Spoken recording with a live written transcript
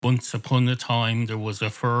Once upon a time, there was a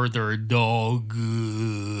further dog.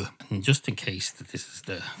 And just in case that this is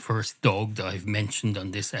the first dog that I've mentioned on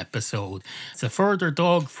this episode, it's a further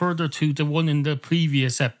dog further to the one in the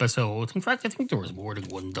previous episode. In fact, I think there was more than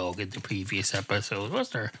one dog in the previous episode. Was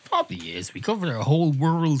there? Probably is. We covered a whole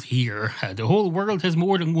world here. The whole world has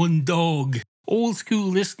more than one dog. Old school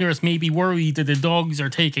listeners may be worried that the dogs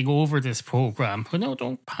are taking over this program, but no,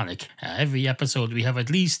 don't panic. Every episode we have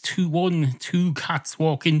at least two cats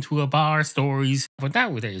walk into a bar stories, but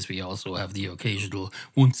nowadays we also have the occasional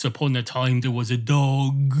once upon a time there was a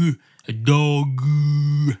dog.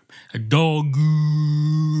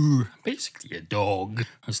 Basically a dog.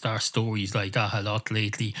 I start stories like that a lot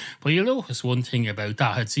lately. But you'll notice one thing about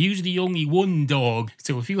that. It's usually only one dog.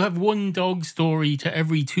 So if you have one dog story to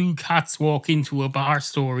every two cats walk into a bar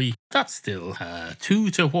story, that's still 2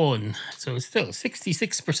 to 1. So it's still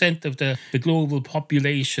 66% of the global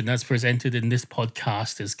population as presented in this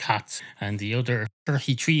podcast is cats. And the other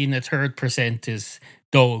 33% is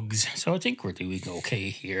dogs. So I think we're doing okay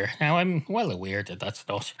here. Now, I'm well aware that that's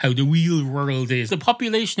not how the real world is. The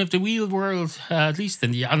population of the real world, at least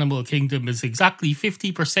in the animal kingdom, is exactly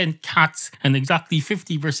 50% cats and exactly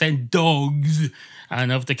 50% dogs.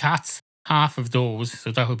 And of the cats, half of those,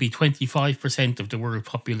 so that would be 25% of the world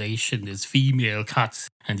population, is female cats,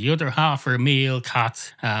 and the other half are male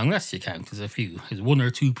cats, unless you count as a few, as 1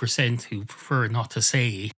 or 2% who prefer not to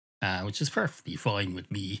say. Which is perfectly fine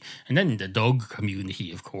with me. And then in the dog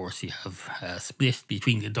community, of course, you have split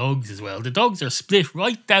between the dogs as well. The dogs are split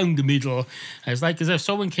right down the middle. It's like as if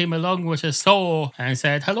someone came along with a saw and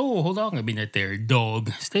said, "Hello, hold on a minute there,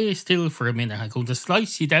 dog. Stay still for a minute. I'm going to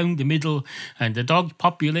slice you down the middle, and the dog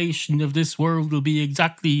population of this world will be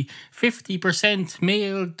exactly 50%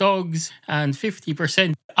 male dogs and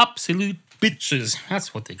 50% absolute bitches."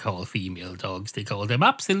 That's what they call female dogs. They call them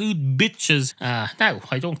absolute bitches. Now,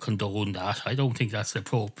 I don't condone that. I don't think that's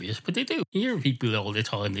appropriate, but they do. You hear people all the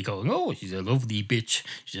time, they go, "Oh, she's a lovely bitch.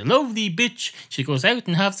 She's a lovely bitch. She goes out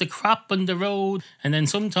and has the crap on the road, and then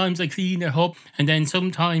sometimes I clean her up, and then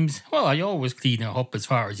sometimes, well, I always clean her up as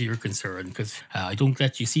far as you're concerned, because I don't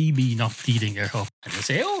let you see me not cleaning her up." And they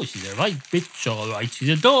say, "Oh, she's a right bitch, all right. She's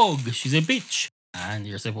a dog. She's a bitch." And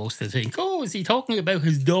you're supposed to think, "Oh, is he talking about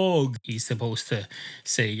his dog?" He's supposed to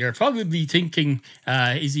say, you're probably thinking,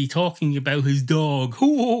 is he talking about his dog?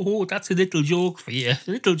 Oh, that's a little joke for you.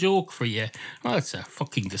 A little joke for you. Well, it's a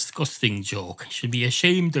fucking disgusting joke. You should be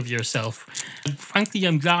ashamed of yourself. And frankly,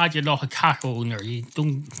 I'm glad you're not a cat owner. You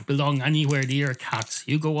don't belong anywhere near cats.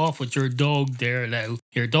 You go off with your dog there now.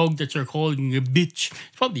 Your dog that you're calling a bitch.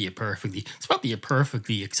 It's probably a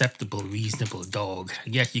perfectly acceptable, reasonable dog.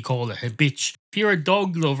 And yet you call it a bitch. If you're a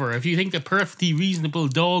dog lover, if you think a perfectly reasonable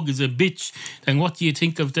dog is a bitch, then what do you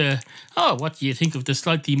think of the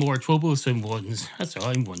slightly more troublesome ones? That's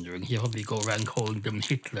what I'm wondering. You probably go around calling them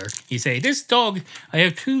Hitler. You say, "This dog, I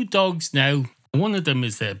have 2 dogs now. One of them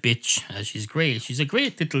is a bitch. She's great. She's a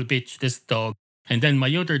great little bitch, this dog. And then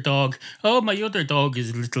my other dog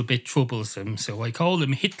is a little bit troublesome, so I call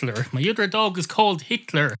him Hitler. My other dog is called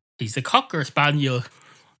Hitler. He's a Cocker Spaniel.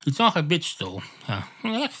 He's not a bitch, though."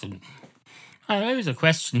 Here's a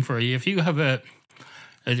question for you. If you have a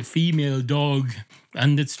female dog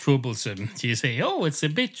and it's troublesome, do you say, "Oh, it's a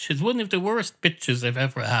bitch. It's one of the worst bitches I've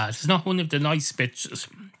ever had. It's not one of the nice bitches"?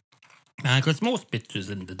 Because most bitches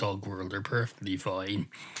in the dog world are perfectly fine.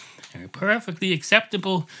 They're perfectly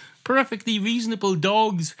acceptable, perfectly reasonable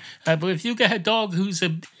dogs. But if you get a dog who's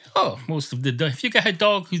if you get a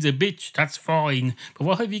dog who's a bitch, that's fine. But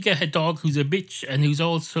what if you get a dog who's a bitch and who's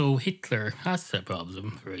also Hitler? That's the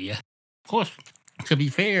problem for you. Of course, to be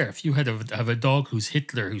fair, if you have a dog who's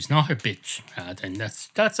Hitler, who's not a bitch, then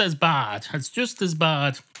that's as bad. That's just as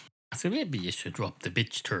bad. So maybe you should drop the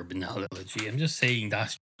bitch terminology. I'm just saying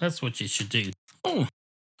that. That's what you should do. Oh,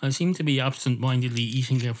 I seem to be absent-mindedly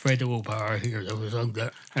eating a Freddo bar here that was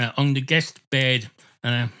on the guest bed.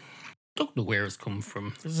 Don't know where it's come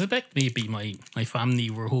from. I suspect maybe my family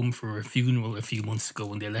were home for a funeral a few months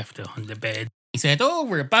ago and they left it on the bed. He said, "Oh,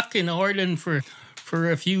 we're back in Ireland for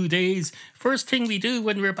a few days. First thing we do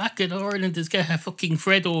when we're back in Ireland is get a fucking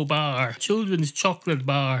Freddo bar, children's chocolate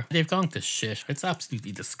bar." They've gone to shit. It's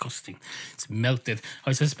absolutely disgusting. It's melted.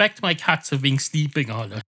 I suspect my cats have been sleeping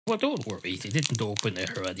on it. Well, don't worry. They didn't open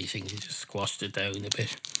it or anything. They just squashed it down a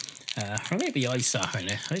bit. Or maybe I sat on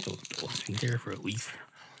it. I don't know. It's been there for a week.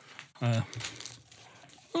 That's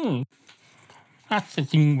the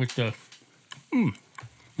thing with the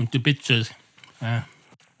bitches.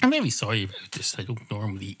 I'm very sorry about this. I don't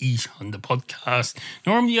normally eat on the podcast.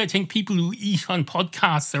 Normally, I think people who eat on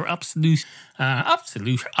podcasts are absolute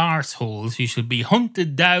arseholes. You should be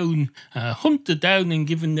hunted down and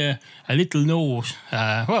given a little note.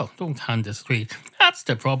 Well, don't hand it straight. That's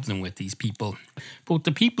the problem with these people. Both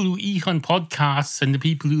the people who eat on podcasts and the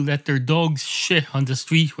people who let their dogs shit on the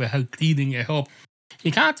street without cleaning it up.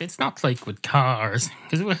 You can't, it's not like with cars.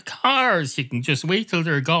 Because with cars, you can just wait till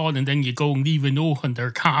they're gone and then you go and leave a note on their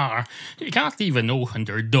car. You can't leave a note on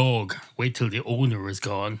their dog. Wait till the owner is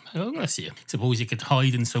gone. Unless you suppose you could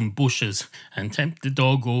hide in some bushes and tempt the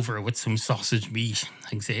dog over with some sausage meat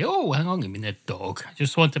and say, oh, hang on a minute, dog. I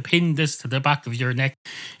just want to pin this to the back of your neck.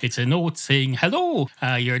 It's a note saying, hello,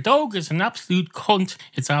 your dog is an absolute cunt.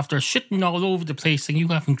 It's after shitting all over the place and you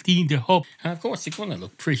haven't cleaned it up. And of course, you're going to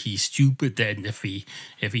look pretty stupid then if he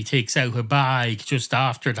takes out a bag just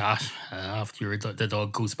after that, after the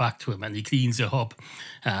dog goes back to him and he cleans it up.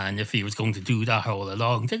 And if he was going to do that all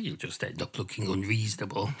along, then you just end up looking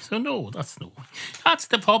unreasonable. So no, that's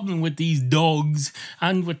the problem with these dogs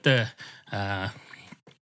and with the...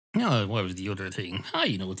 No, what was the other thing?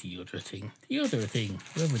 The other thing.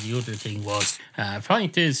 Whatever the other thing was.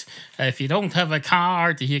 Point is, if you don't have a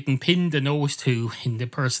card that you can pin the nose to in the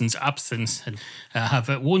person's absence and have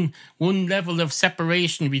one level of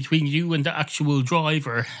separation between you and the actual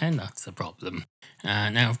driver, and that's the problem.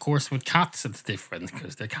 Now, of course, with cats, it's different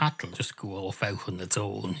because the cat will just go off out on its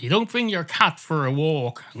own. You don't bring your cat for a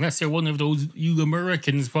walk unless you're one of those, you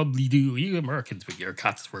Americans probably do. You Americans bring your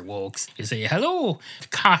cats for walks. You say, hello,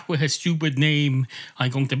 cat with a stupid name.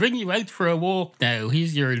 I'm going to bring you out for a walk now.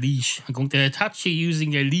 Here's your leash. I'm going to attach you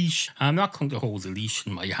using a leash. I'm not going to hold a leash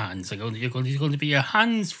in my hands. It's going to be a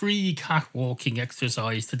hands-free cat walking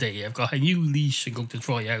exercise today. I've got a new leash I'm going to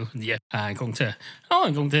try out. And I'm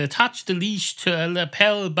going to attach the leash to a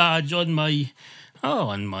lapel badge on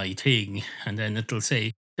my thing, and then it'll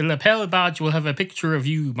say the lapel badge will have a picture of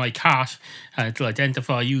you, my cat, and it'll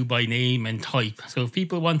identify you by name and type. So if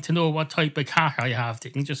people want to know what type of cat I have, they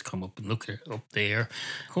can just come up and look it up there.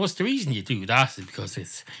 Of course, the reason you do that is because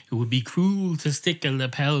it would be cruel to stick a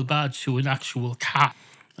lapel badge to an actual cat,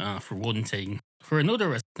 for one thing. For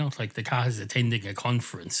another, it's not like the cat is attending a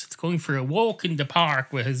conference. It's going for a walk in the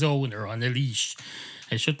park with his owner on a leash.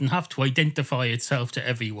 It shouldn't have to identify itself to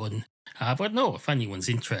everyone. But no, if anyone's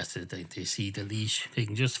interested, they see the leash, they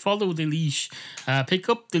can just follow the leash, pick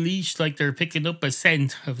up the leash like they're picking up a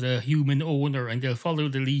scent of the human owner, and they'll follow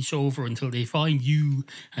the leash over until they find you,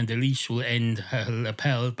 and the leash will end a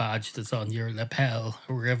lapel badge that's on your lapel,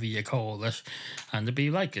 or wherever you call it, and it'll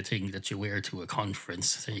be like a thing that you wear to a conference,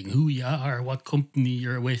 saying who you are, what company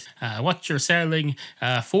you're with, what you're selling,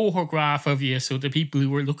 a photograph of you, so the people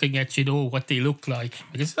who are looking at you know what they look like,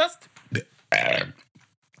 because that's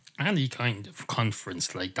any kind of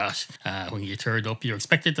conference like that, when you turn up, you're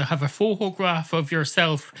expected to have a photograph of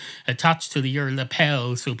yourself attached to your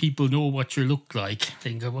lapel so people know what you look like.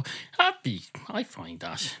 I find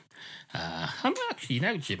that. I'm actually,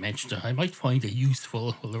 now that you mentioned it, I might find it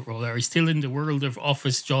useful, while I'm still in the world of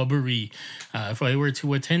office jobbery, if I were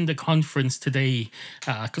to attend a conference today,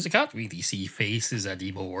 because I can't really see faces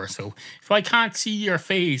anymore. So if I can't see your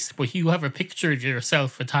face, but you have a picture of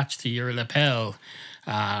yourself attached to your lapel,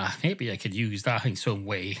 maybe I could use that in some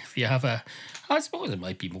way. If you have I suppose it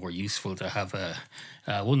might be more useful to have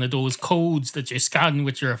one of those codes that you scan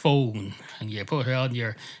with your phone and you put it on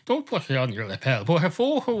don't put it on your lapel, put a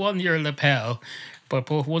photo on your lapel, but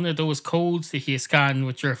put one of those codes that you scan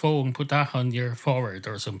with your phone, put that on your forehead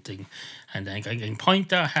or something, and then I can point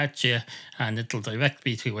that at you and it'll direct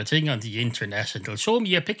me to a thing on the internet and it'll show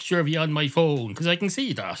me a picture of you on my phone, because I can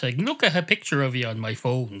see that. I can look at a picture of you on my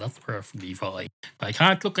phone, that's perfectly fine. But I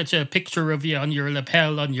can't look at a picture of you on your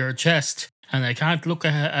lapel on your chest, and I can't look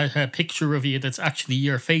at a picture of you that's actually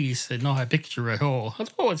your face and not a picture at all.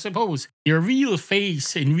 Although I suppose your real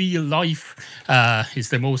face in real life is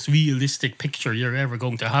the most realistic picture you're ever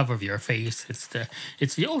going to have of your face.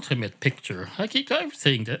 It's the ultimate picture. I was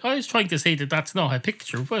saying that. I was trying to say that that's not a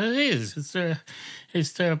picture, but it is.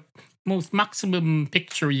 It's the most maximum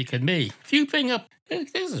picture you can make. If you bring up,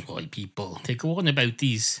 this is why they go on about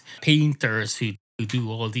these painters who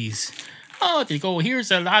do all these. Oh, they go, here's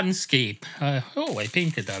a landscape. I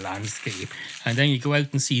painted a landscape. And then you go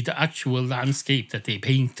out and see the actual landscape that they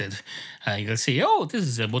painted. And you'll say, oh, this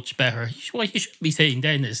is a much better. What you should be saying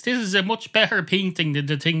then is, this is a much better painting than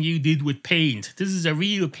the thing you did with paint. This is a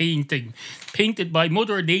real painting. Painted by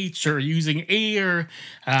Mother Nature using air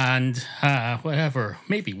and whatever.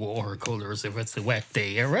 Maybe watercolours if it's a wet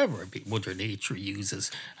day, or whatever Mother Nature uses.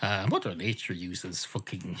 Mother Nature uses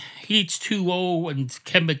fucking H2O and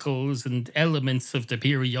chemicals and elements of the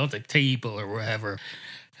periodic table or whatever.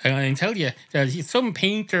 And I can tell you that some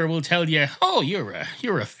painter will tell you, "Oh, you're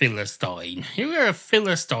a philistine. You're a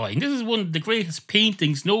philistine. This is one of the greatest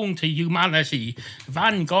paintings known to humanity."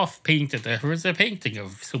 Van Gogh painted it. It was a painting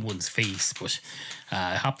of someone's face, but it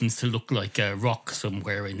happens to look like a rock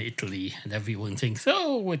somewhere in Italy, and everyone thinks,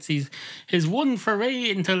 "Oh, it's his one foray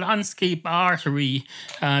into landscape artery."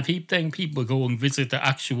 Then people go and visit the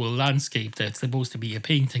actual landscape that's supposed to be a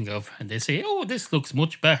painting of, and they say, "Oh, this looks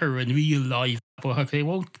much better in real life." But they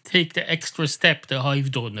won't take the extra step that I've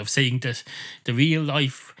done of saying that the real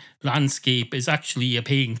life landscape is actually a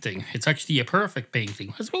painting. It's actually a perfect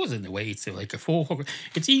painting. I suppose in a way it's like a photograph.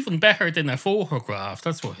 It's even better than a photograph.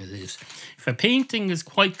 That's what it is. If a painting is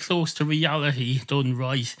quite close to reality done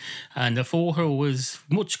right, and a photo is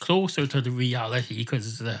much closer to the reality because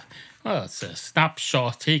it's a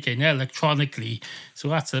snapshot taken electronically, so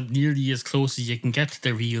that's nearly as close as you can get to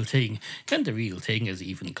the real thing. Then the real thing is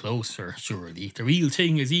even closer, surely. The real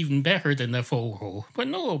thing is even better than the photo. But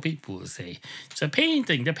no, people will say, it's a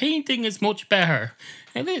painting. The painting is much better.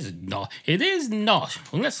 It is not. It is not.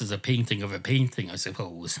 Unless it's a painting of a painting, I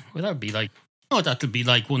suppose. Well, that'd be like... Oh, that'll be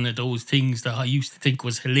like one of those things that I used to think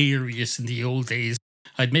was hilarious in the old days.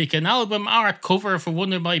 I'd make an album art cover for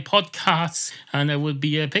one of my podcasts, and it would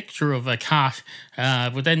be a picture of a cat.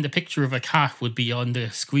 But then the picture of a cat would be on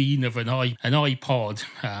the screen of an iPod,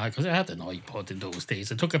 because I had an iPod in those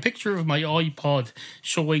days. I took a picture of my iPod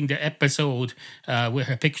showing the episode with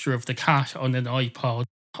a picture of the cat on an iPod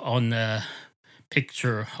on a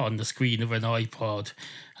picture on the screen of an iPod,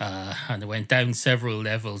 and it went down several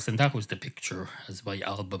levels, and that was the picture as my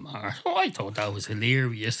album art. Oh, I thought that was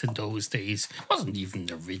hilarious in those days. It wasn't even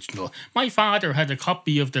original. My father had a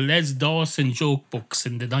copy of the Les Dawson joke books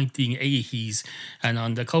in the 1980s, and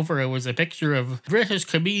on the cover it was a picture of British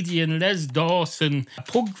comedian Les Dawson, a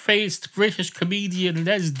pug-faced British comedian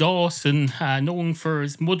Les Dawson, known for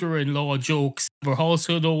his mother-in-law jokes, but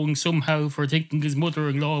also known somehow for thinking his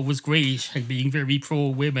mother-in-law was great and being very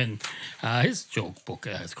pro-women. His joke book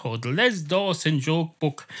is called the Les Dawson Joke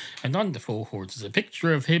Book, and on the photo there's a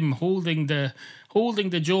picture of him holding the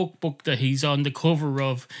joke book that he's on the cover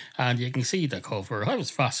of, and you can see the cover. I was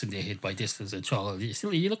fascinated by this as a child.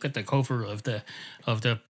 You look at the cover of the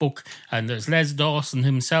book, and there's Les Dawson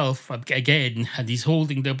himself again, and he's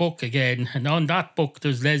holding the book again, and on that book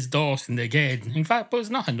there's Les Dawson again. In fact, but it's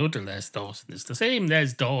not another Les Dawson, it's the same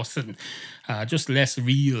Les Dawson, just less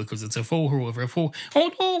real because it's a photo of a photo.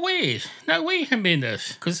 Oh no, wait a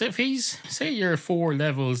minute, because if he's, say you're 4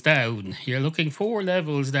 levels down, you're looking 4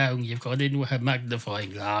 levels down, you've gone in with a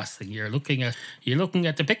magnifying glass, and you're looking at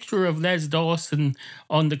the picture of Les Dawson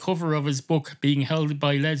on the cover of his book being held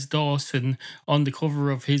by Les Dawson on the cover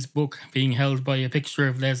of his book being held by a picture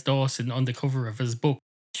of Les Dawson on the cover of his book.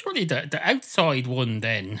 Surely the outside one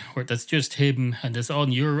then, where that's just him and it's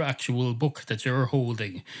on your actual book that you're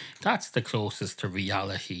holding, that's the closest to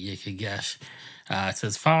reality you can get. It's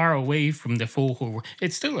as far away from the photo.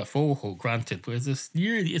 It's still a photo, granted, but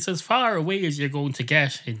it's as far away as you're going to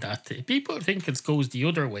get in that. People think it goes the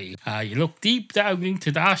other way. You look deep down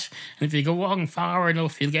into that, and if you go on far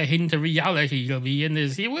enough, you'll get into reality. You'll be in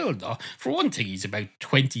this. You will, though. For one thing, he's about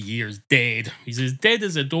 20 years dead. He's as dead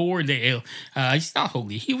as a doornail. He's not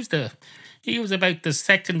only. He was about the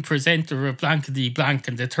second presenter of Blankety Blank,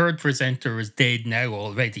 and the third presenter is dead now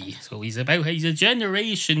already. So he's a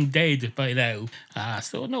generation dead by now.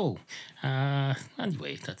 So no.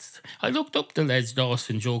 Anyway, I looked up the Les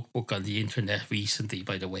Dawson joke book on the internet recently,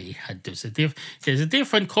 by the way, and there's a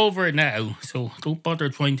different cover now, so don't bother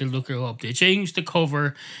trying to look it up. They changed the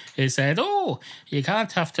cover. They said, "Oh, you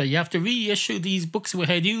have to reissue these books with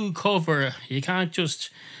a new cover. You can't just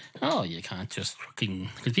fucking..."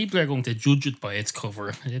 Because people are going to judge it by its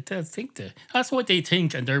cover. That's what they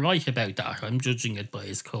think, and they're right about that. I'm judging it by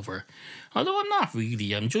its cover. Although I'm not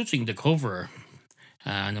really. I'm judging the cover.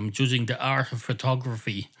 And I'm judging the art of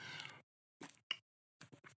photography.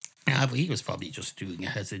 But he was probably just doing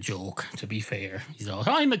it as a joke, to be fair. He's like,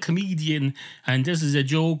 "I'm a comedian, and this is a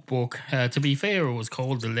joke book." To be fair, it was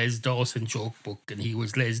called the Les Dawson Joke Book, and he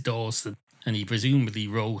was Les Dawson, and he presumably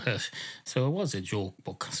wrote it. So it was a joke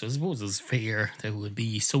book. So I suppose it's fair that it would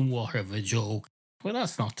be somewhat of a joke. Well,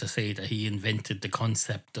 that's not to say that he invented the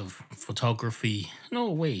concept of photography. No,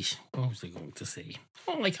 wait. What was I going to say?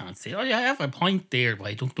 Oh, I can't say. I have a point there, but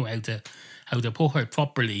I don't know how to put it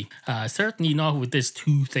properly. Certainly not with this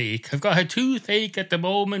toothache. I've got a toothache at the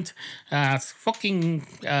moment. It's fucking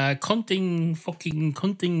cunting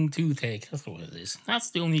toothache. That's what it is. That's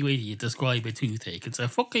the only way you describe a toothache. It's a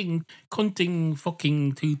fucking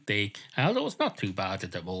fucking toothache. Although it's not too bad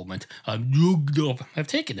at the moment. I'm drugged up. I've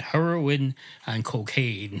taken heroin and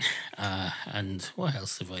cocaine. And what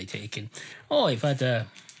else have I taken? Oh, I've had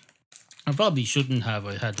I probably shouldn't have.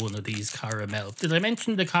 I had one of these caramel. Did I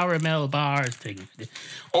mention the caramel bars thing?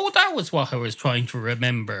 Oh, that was what I was trying to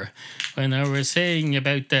remember when I was saying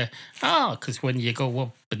about because when you go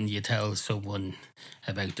up and you tell someone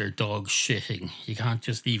about their dog shitting, you can't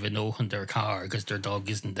just leave a note in their car because their dog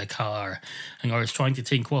isn't the car. And I was trying to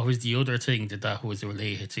think what was the other thing that was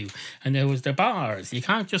related to, and there was the bars. You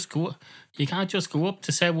can't just go up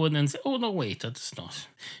to someone and say, "Oh no, wait, that's not.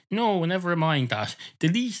 No, never mind that.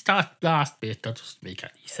 Delete that last bit. That doesn't make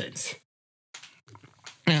any sense."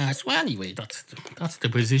 So anyway, that's the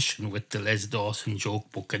position with the Les Dawson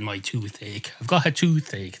joke book and my toothache. I've got a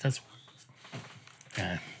toothache. That's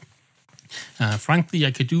frankly,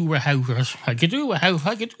 I could do without it. I could do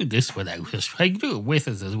this without it. I could do it with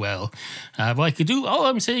it as well. But I could do, all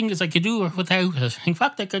I'm saying is I could do it without it. In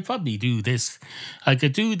fact, I could probably do this. I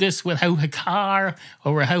could do this without a car,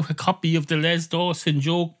 or without a copy of the Les Dawson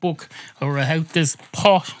joke book, or without this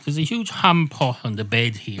pot. There's a huge ham pot on the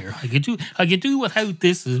bed here. I could do without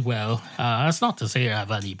this as well. That's not to say I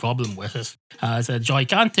have any problem with it. It's a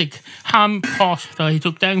gigantic ham pot that I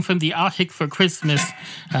took down from the attic for Christmas.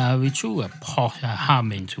 We threw a pot of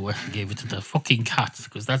ham into it and gave it to the fucking cats,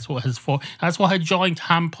 because that's what it's for. That's what a giant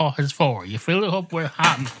ham pot is for. You fill it up with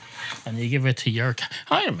ham and you give it to your cat.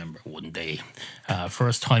 I remember one day,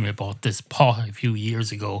 first time I bought this pot a few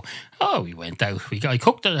years ago. Oh, we went out. I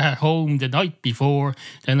cooked it at home the night before.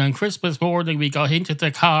 Then on Christmas morning, we got into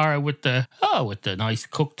the car with the nice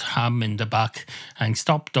cooked ham in the back and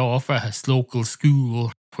stopped off at a local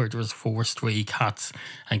school where there was 4 stray cats,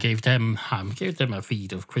 and gave them a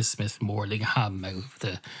feed of Christmas morning ham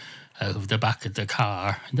out of the back of the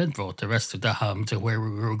car, and then brought the rest of the ham to where we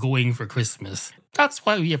were going for Christmas. That's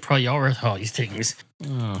why you prioritise things.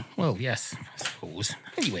 Well, yes, I suppose.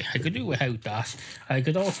 Anyway, I could do without that. I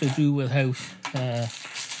could also do without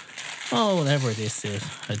whatever this is.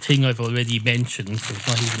 A thing I've already mentioned, so it's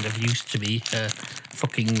not even of use to me.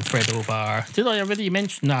 Fucking Freddo bar. Did I already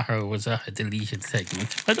mention that, or was that a deleted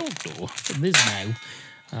segment? I don't know. It is now.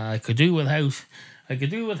 I could do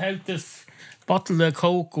without this bottle of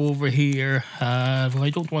Coke over here, but I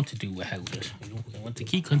don't want to do without it. I want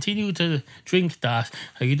to continue to drink that.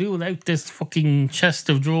 I could do without this fucking chest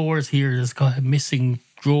of drawers here that's got a missing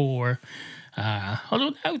drawer.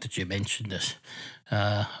 Although now that you mentioned it,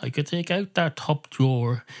 I could take out that top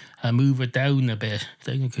drawer and move it down a bit.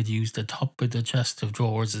 Then I could use the top of the chest of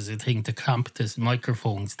drawers as a thing to clamp this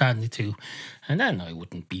microphone stand to. And then I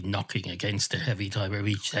wouldn't be knocking against it every time I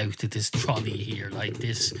reached out to this trolley here like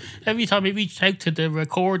this. Every time I reached out to the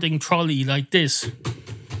recording trolley like this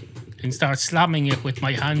and start slamming it with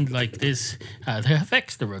my hand like this, that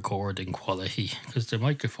affects the recording quality because the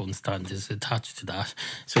microphone stand is attached to that.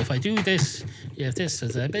 So if I do this, this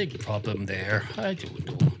is a big problem there. I don't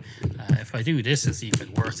know. If I do this, it's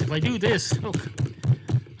even worse. If I do this, look,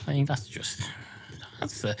 I think is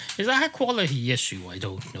that a quality issue? I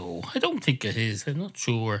don't know. I don't think it is. I'm not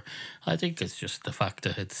sure. I think it's just the fact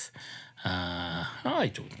that it's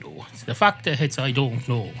I don't know. It's the fact that it's I don't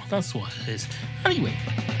know. That's what it is. Anyway.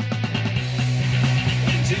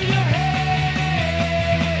 Into your head,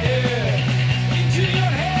 into your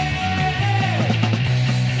head,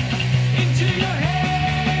 into your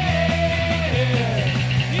head,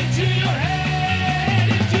 into your head,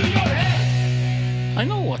 into your head. I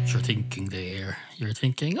know what you're thinking there. You're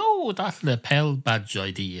thinking, oh, that lapel badge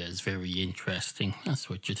idea is very interesting. That's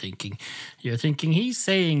what you're thinking. You're thinking he's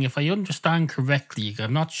saying, if I understand correctly,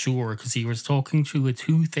 I'm not sure, because he was talking through a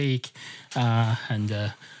toothache and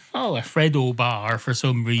a Freddo bar for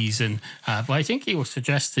some reason. But I think he was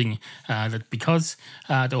suggesting that because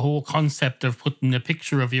the whole concept of putting a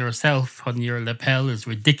picture of yourself on your lapel is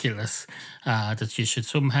ridiculous, that you should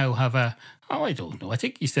somehow have I don't know. I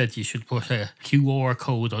think he said you should put a QR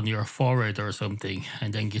code on your forehead or something,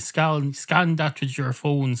 and then you scan that with your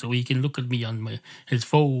phone so he can look at me on his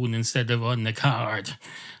phone instead of on the card.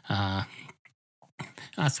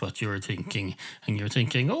 That's what you're thinking. And you're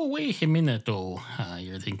thinking, oh, wait a minute, though.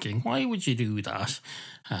 You're thinking, why would you do that?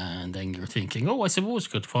 And then you're thinking, oh, I suppose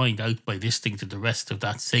you could find out by listening to the rest of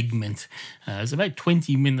that segment. It's about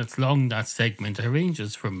 20 minutes long, that segment. It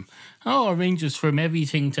ranges from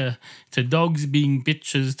everything to dogs being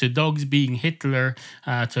bitches, to dogs being Hitler,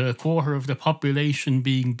 to a quarter of the population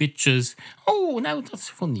being bitches. Oh, now that's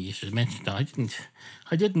funny you should mention that.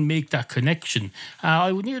 I didn't make that connection.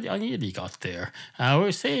 I nearly got there. I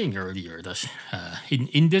was saying earlier that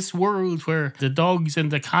in this world where the dogs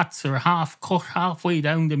and the cats are cut halfway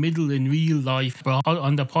down the middle in real life, but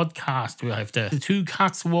on the podcast we have the two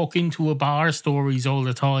cats walk into a bar stories all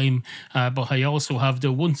the time. But I also have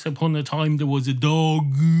the once upon a time there was a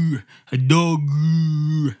dog, a dog,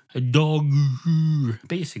 a dog,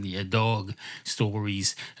 basically a dog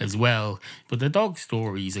stories as well. But the dog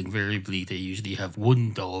stories invariably they usually have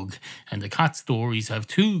one dog, and the cat stories have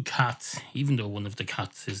two cats, even though one of the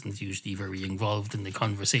cats isn't usually very involved in the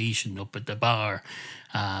conversation up at the bar.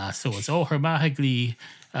 So it's automatically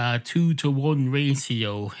 2-to-1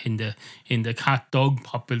 ratio in the cat dog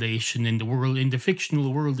population in the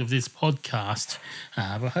fictional world of this podcast.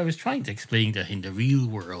 But I was trying to explain that in the real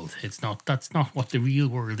world, that's not what the real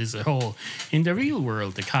world is at all. In the real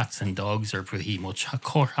world, the cats and dogs are pretty much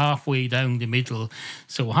cut halfway down the middle.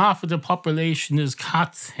 So half of the population is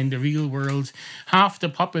cats in the real world, half the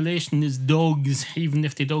population is dogs, even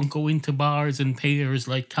if they don't go into bars and pairs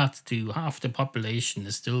like cats do. Half the population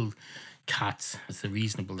is still cats. It's a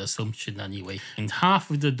reasonable assumption anyway. And half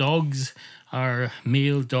of the dogs are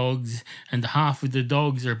male dogs, and half of the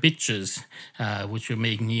dogs are bitches, which would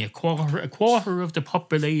make me a quarter of the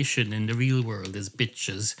population in the real world is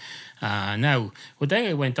bitches. Now, well, then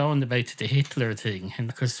I went on about the Hitler thing, and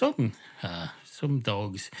because some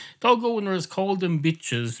dog owners call them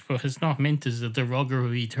bitches, but it's not meant as a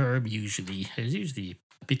derogatory term usually. It's usually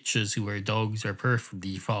bitches who are dogs are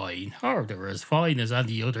perfectly fine, or they're as fine as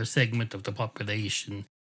any other segment of the population.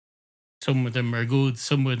 Some of them are good,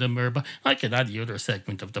 some of them are like in any other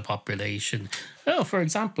segment of the population. Well, for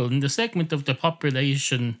example, in the segment of the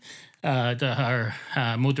population that are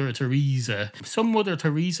Mother Teresa, some Mother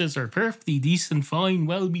Teresas are perfectly decent, fine,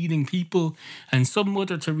 well-meaning people, and some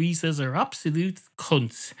Mother Teresas are absolute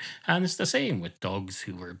cunts. And it's the same with dogs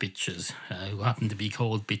who are bitches, who happen to be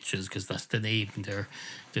called bitches because that's the name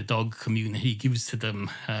the dog community gives to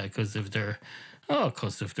them because of their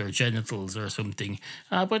genitals or something.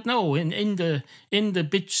 But no, in the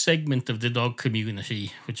bitch segment of the dog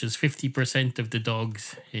community, which is 50% of the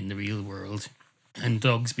dogs in the real world, and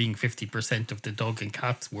dogs being 50% of the dog and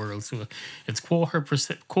cats world, so it's quarter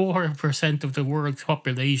percent of the world's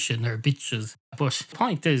population are bitches. But the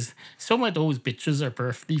point is, some of those bitches are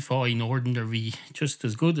perfectly fine, ordinary, just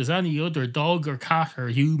as good as any other dog or cat or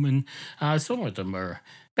human. Some of them are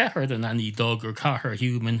better than any dog or cat or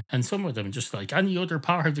human, and some of them, just like any other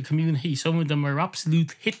part of the community, some of them are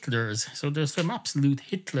absolute Hitlers. So there's some absolute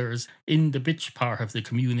Hitlers in the bitch part of the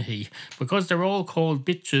community. Because they're all called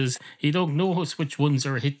bitches, you don't notice which ones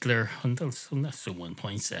are Hitler unless someone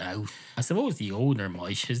points it out. I suppose the owner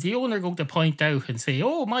might. Is the owner going to point out and say,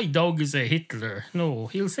 oh, my dog is a Hitler? No,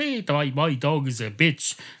 he'll say that my dog is a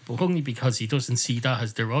bitch, but only because he doesn't see that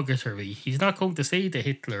as derogatory. He's not going to say the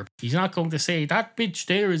Hitler. He's not going to say that bitch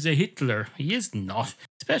there is a Hitler. He is not.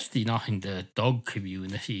 Especially not in the dog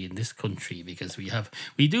community in this country, because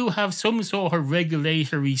we do have some sort of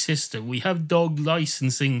regulatory system. We have dog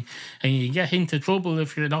licensing, and you get into trouble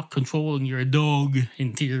if you're not controlling your dog,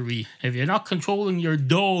 in theory. If you're not controlling your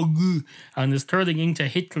dog and it's turning into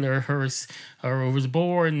Hitler, or was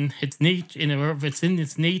born, if it's in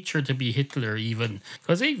its nature to be Hitler even.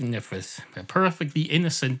 Because even if it's a perfectly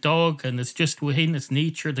innocent dog and it's just within its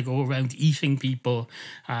nature to go around eating people,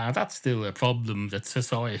 that's still a problem that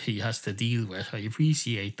society has to deal with. I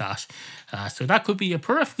appreciate that. So that could be a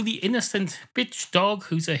perfectly innocent bitch dog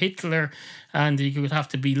who's a Hitler, and he could have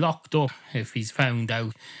to be locked up if he's found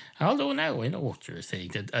out. Although now I know what you're saying,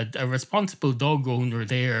 that a responsible dog owner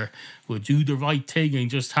there would do the right thing and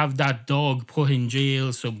just have that dog put in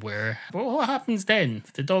jail somewhere. But what happens then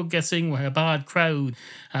if the dog gets in with a bad crowd?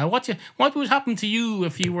 What would happen to you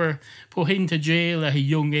if you were put into jail at a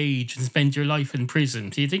young age and spent your life in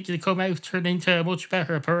prison? Do you think you'd come out turn into a much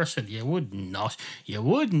better person? You would not. You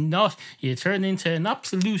would not. You'd turn into an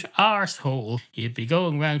absolute arsehole. You'd be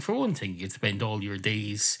going around, for one thing, you'd spend all your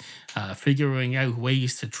days figuring out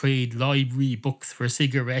ways to trade library books for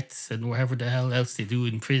cigarettes and whatever the hell else they do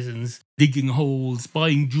in prisons. digging holes,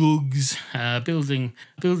 buying drugs,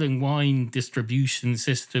 building wine distribution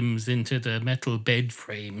systems into the metal bed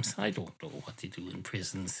frames. I don't know what they do in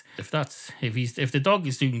prisons. If the dog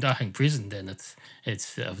is doing that in prison, then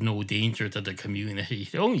it's of no danger to the community.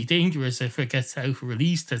 The only danger is if it gets out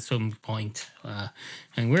released at some point.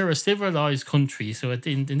 And we're a civilized country, so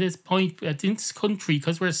in this country,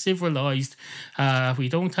 because we're civilized, we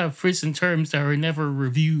don't have prison terms that are never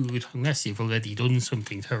reviewed unless you've already done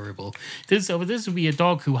something terrible. This would be a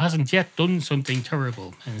dog who hasn't yet done something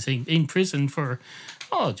terrible and is in prison for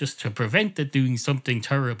just to prevent it doing something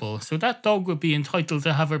terrible. So that dog would be entitled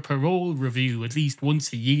to have a parole review at least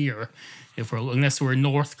once a year, unless we're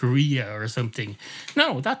North Korea or something.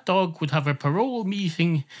 No, that dog would have a parole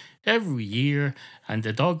meeting every year, and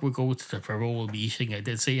the dog would go to the parole meeting and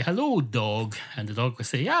they'd say, "Hello, dog," and the dog would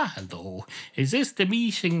say, "Hello. Is this the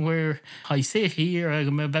meeting where I sit here,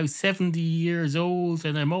 I'm about 70 years old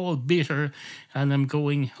and I'm all bitter and I'm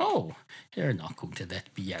going, oh, they're not going to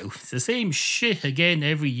let me out. It's the same shit again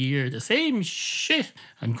every year, the same shit."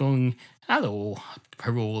 I'm going, "Hello,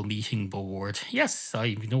 parole meeting board. Yes,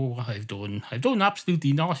 I know what I've done. I've done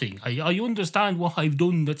absolutely nothing. I understand what I've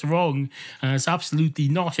done that's wrong, and it's absolutely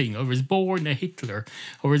nothing. I was born a Hitler.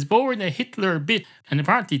 I was born a Hitler bit." And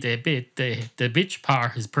apparently the bitch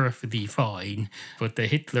part is perfectly fine, but the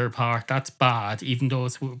Hitler part, that's bad, even though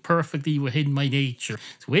it's perfectly within my nature.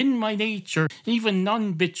 So in my nature, even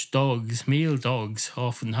non-bitch dogs, male dogs,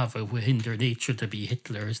 often have it within their nature to be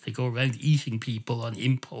Hitlers. They go around eating people on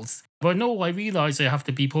impulse. But no, I realise I have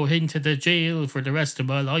to be put into the jail for the rest of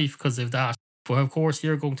my life because of that. But of course,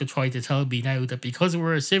 you're going to try to tell me now that because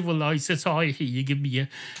we're a civilised society, you give me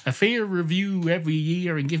a fair review every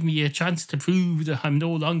year and give me a chance to prove that I'm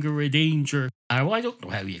no longer a danger. Well, I don't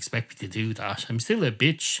know how you expect me to do that. I'm still a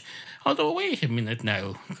bitch. Although, wait a minute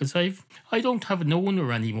now, because I don't have an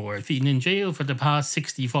owner anymore. I've been in jail for the past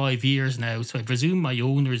 65 years now, so I presume my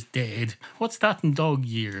owner's dead. What's that in dog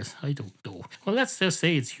years? I don't know. Well, let's just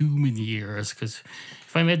say it's human years, because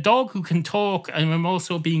if I'm a dog who can talk and I'm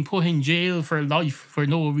also being put in jail for life for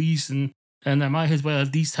no reason, and I might as well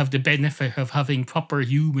at least have the benefit of having proper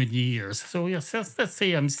human years. So yes, let's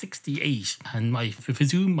say I'm 68, and I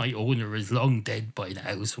presume my owner is long dead by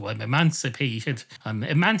now, so I'm emancipated. I'm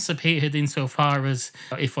emancipated insofar as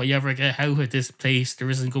if I ever get out of this place, there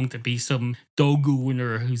isn't going to be some dog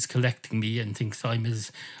owner who's collecting me and thinks I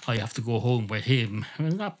have to go home with him.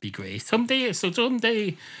 Well, that'd be great.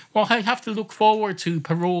 Someday, what I have to look forward to,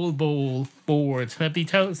 parole board. Let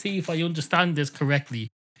me see if I understand this correctly.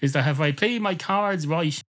 Is that if I play my cards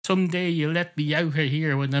right, someday you'll let me out of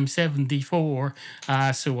here when I'm 74.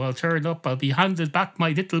 So I'll turn up, I'll be handed back my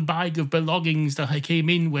little bag of belongings that I came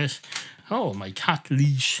in with. Oh, my cat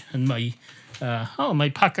leash and my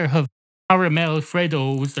packer of caramel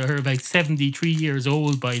Freddos that are about 73 years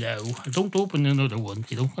old by now. Don't open another one.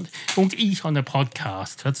 Don't eat on a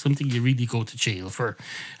podcast. That's something you really go to jail for.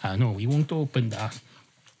 No, we won't open that.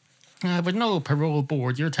 But no, parole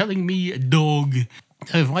board, you're telling me, dog,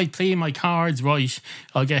 if I play my cards right,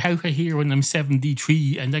 I'll get out of here when I'm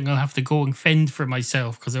 73, and then I'll have to go and fend for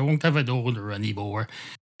myself because I won't have an owner anymore.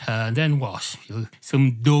 And then what?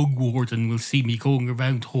 Some dog warden will see me going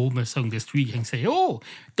around homeless on the street and say, "Oh,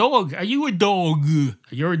 dog, are you a dog?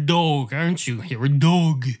 You're a dog, aren't you? You're a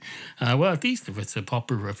dog." Well, at least if it's a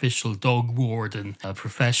proper official dog warden, a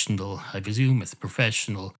professional, I presume it's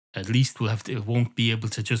professional. At least won't be able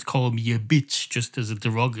to just call me a bitch just as a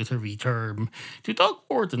derogatory term. Do dog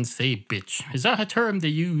wardens say bitch? Is that a term they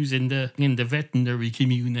use in the veterinary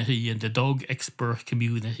community and the dog expert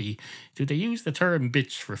community? Do they use the term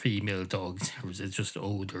bitch for female dogs? Or is it just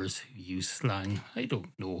owners who use slang? I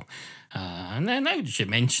don't know. And then now that you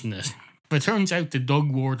mention it, if it turns out the dog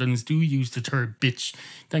wardens do use the term bitch,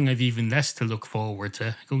 then I've even less to look forward to.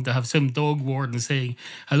 I'm going to have some dog warden saying,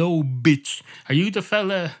 "Hello, bitch. Are you the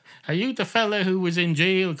fella who was in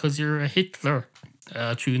jail because you're a Hitler?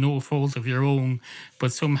 Through no fault of your own,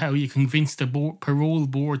 but somehow you convinced the parole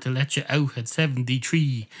board to let you out at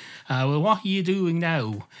 73. Well, what are you doing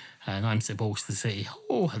now?" And I'm supposed to say,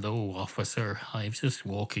 "Oh, hello, officer. I was just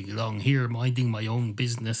walking along here, minding my own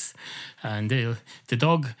business." And the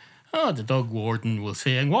dog warden will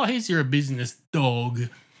say, "And what is your business, dog?"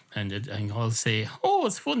 And I'll say, oh,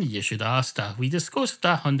 it's funny you should ask that. We discussed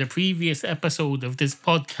that on the previous episode of this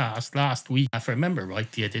podcast last week. If I remember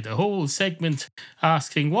rightly, I did a whole segment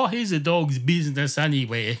asking, what is a dog's business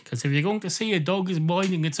anyway? Because if you're going to say a dog is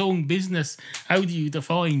minding its own business, how do you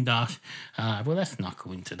define that? Well, let's not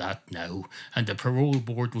go into that now. And the parole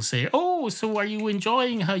board will say, oh, so are you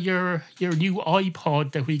enjoying your new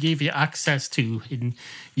iPod that we gave you access to in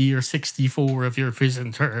year 64 of your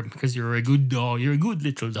prison term? Because you're a good dog, you're a good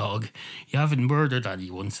little dog. You haven't murdered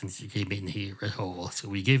anyone since you came in here at all. So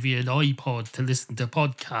we give you an iPod to listen to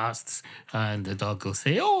podcasts. And the dog will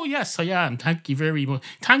say, oh, yes, I am. Thank you very much.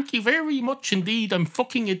 Thank you very much indeed. I'm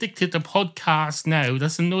fucking addicted to podcasts now.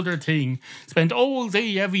 That's another thing. Spend all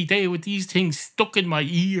day, every day with these things stuck in my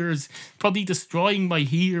ears, probably destroying my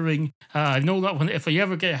hearing. I know that if I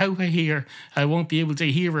ever get out of here, I won't be able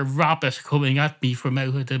to hear a rabbit coming at me from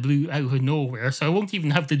out of nowhere. So I won't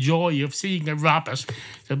even have the joy of seeing a rabbit.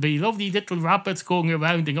 There'll be lovely little rabbits going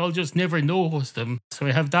around and I'll just never notice them. So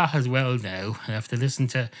I have that as well now. I have to listen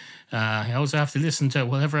to I also have to listen to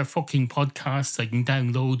whatever fucking podcasts I can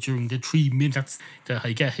download during the 3 minutes that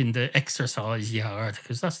I get in the exercise yard,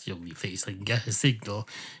 because that's the only place I can get a signal.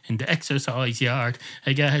 In the exercise yard,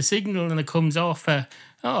 I get a signal and it comes off a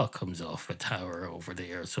tower over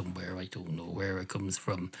there somewhere. I don't know where it comes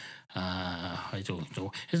from. I don't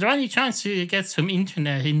know. Is there any chance you get some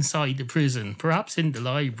internet inside the prison? Perhaps in the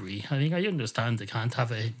library. I think I understand they can't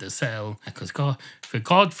have it in the cell. Because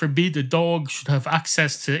God forbid a dog should have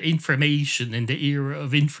access to information in the era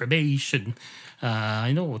of information.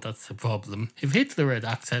 I know that's a problem. If Hitler had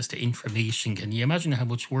access to information, can you imagine how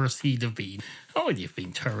much worse he'd have been? Oh, he'd have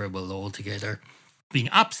been terrible altogether. Being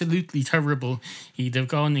absolutely terrible. He'd have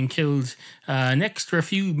gone and killed an extra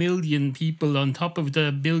few million people on top of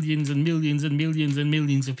the billions and millions and millions and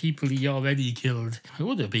millions of people he already killed. It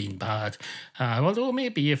would have been bad. Although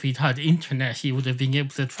maybe if he'd had internet, he would have been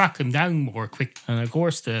able to track him down more quick. And of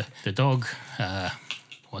course, the dog...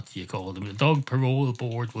 what do you call them? The dog parole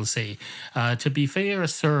board will say, to be fair,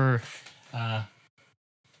 sir...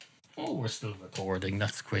 Oh, we're still recording.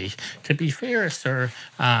 That's great. To be fair, sir,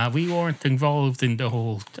 we weren't involved in the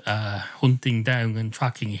whole hunting down and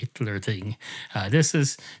tracking Hitler thing. This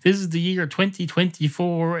is the year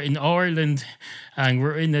 2024 in Ireland, and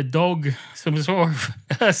we're in some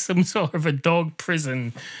sort of a dog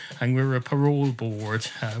prison, and we're a parole board.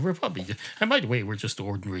 We're probably, and by the way, we're just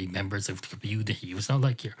ordinary members of the community.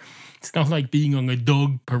 It's not like being on a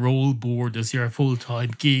dog parole board as your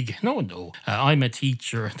full-time gig. No. I'm a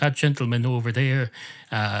teacher. That gentleman over there,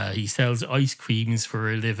 he sells ice creams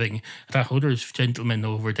for a living. That other gentleman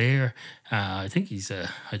over there, I think he's,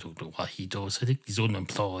 I don't know what he does. I think he's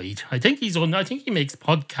unemployed. I think he makes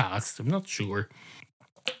podcasts. I'm not sure.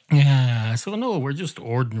 Yeah, so no, we're just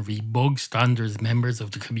ordinary bog standards members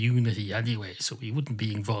of the community anyway, so we wouldn't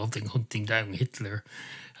be involved in hunting down Hitler.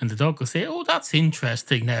 And the dog will say, oh, that's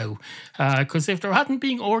interesting now, because if there hadn't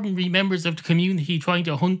been ordinary members of the community trying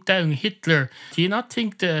to hunt down Hitler, do you not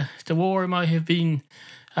think the war might have been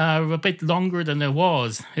a bit longer than it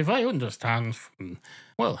was? If I understand from...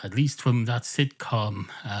 Well, at least from that sitcom,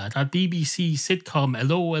 that BBC sitcom,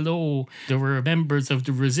 Hello, Hello, there were members of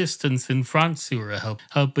the resistance in France who were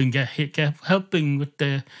helping with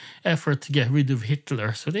the effort to get rid of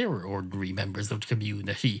Hitler. So they were ordinary members of the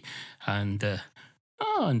community. And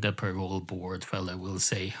the parole board fella will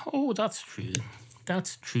say, oh, that's true.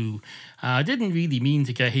 That's true. I didn't really mean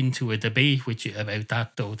to get into a debate with you about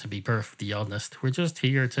that, though, to be perfectly honest. We're just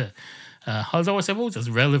here to... although I suppose it's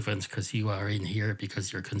relevant because you are in here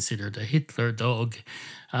because you're considered a Hitler dog,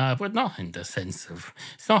 but not in the sense of...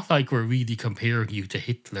 It's not like we're really comparing you to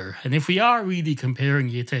Hitler. And if we are really comparing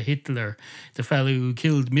you to Hitler, the fellow who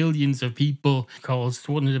killed millions of people, caused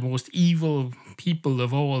one of the most evil people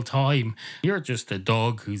of all time, you're just a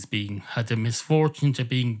dog who's had the misfortune to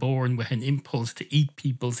being born with an impulse to eat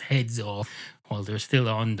people's heads off while they're still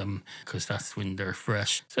on them, because that's when they're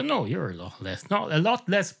fresh. So no, you're not a lot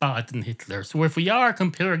less bad than Hitler. So if we are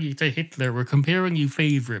comparing you to Hitler, we're comparing you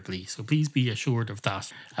favourably. So please be assured of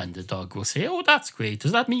that. And the dog will say, oh, that's great.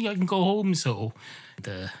 Does that mean I can go home? So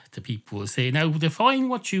the people will say, now define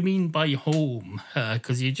what you mean by home,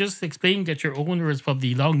 because you just explained that your owner is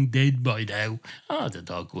probably long dead by now. The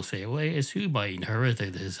dog will say, well, I assume I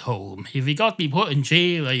inherited his home. If he got me put in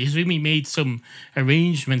jail, I assume he made some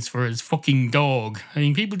arrangements for his fucking dog. I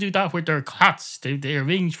mean, people do that with their cats. They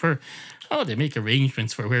arrange for... they make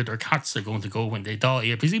arrangements for where their cats are going to go when they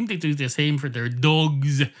die. I presume they do the same for their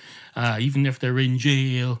dogs, even if they're in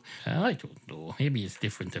jail. I don't know. Maybe it's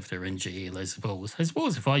different if they're in jail, I suppose. I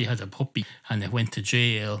suppose if I had a puppy and it went to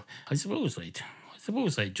jail, I suppose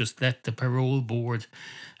suppose I just let the parole board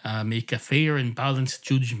make a fair and balanced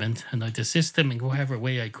judgment, and I'd assist them in whatever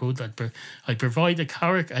way I could. I'd provide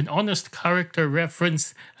an honest character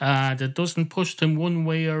reference that doesn't push them one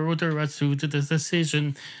way or other as to the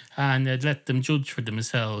decision, and I'd let them judge for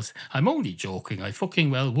themselves. I'm only joking. I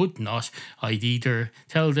fucking well would not. I'd either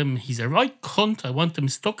tell them he's a right cunt, I want him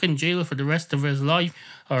stuck in jail for the rest of his life,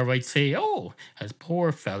 or I'd say, oh, as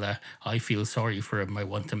poor fella, I feel sorry for him, I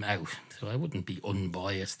want him out. So I wouldn't be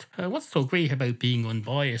unbiased. What's so great about being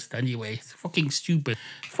unbiased anyway? It's fucking stupid.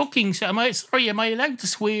 Am I allowed to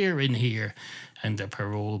swear in here? And the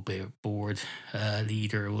parole board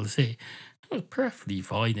leader will say, it was perfectly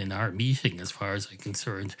fine in our meeting as far as I'm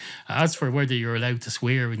concerned. As for whether you're allowed to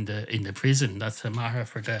swear in the prison, that's a matter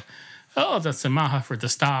for the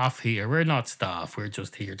staff here. We're not staff, we're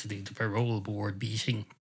just here to do the parole board meeting.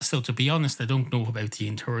 So to be honest, I don't know about the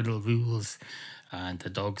internal rules. And the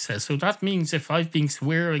dog says, so that means if I've been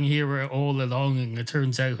swearing here all along and it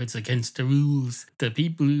turns out it's against the rules, the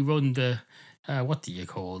people who run the, what do you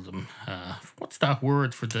call them? What's that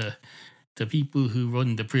word for the people who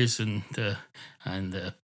run the prison, the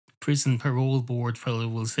prison parole board fellow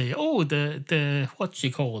will say, oh, the what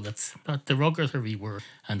you call it's not derogatory word.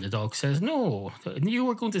 And the dog says, no, you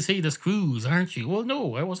were going to say the screws, aren't you? Well,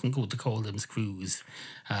 no, I wasn't going to call them screws.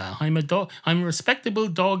 I'm a respectable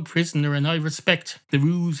dog prisoner, and I respect the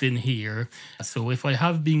rules in here. So if I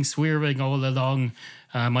have been swearing all along,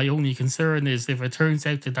 my only concern is if it turns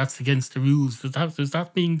out that that's against the rules, does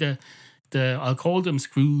that mean I'll call them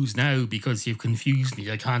screws now because you've confused me.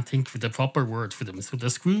 I can't think of the proper word for them. So the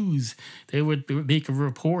screws, they would make a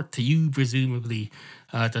report to you, presumably,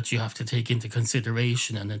 that you have to take into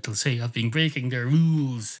consideration, and it'll say, I've been breaking their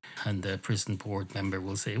rules. And the prison board member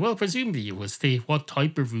will say, well, presumably you will state what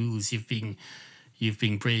type of rules you've been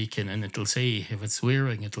breaking, and it'll say, if it's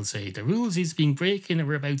swearing, it'll say, the rules he's been breaking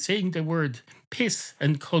are about saying the word piss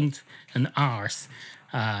and cunt and arse.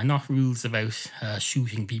 Not rules about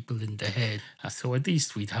shooting people in the head. So at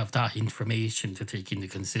least we'd have that information to take into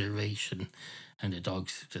consideration. And the dog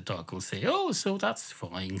will say, oh, so that's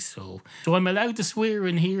fine. So I'm allowed to swear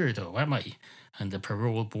in here, though, am I? And the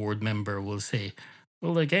parole board member will say,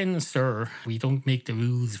 well, again, sir, we don't make the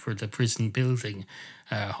rules for the prison building.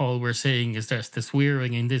 All we're saying is that the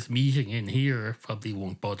swearing in this meeting in here probably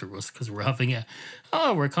won't bother us because we're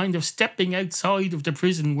we're kind of stepping outside of the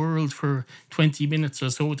prison world for 20 minutes or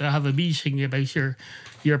so to have a meeting about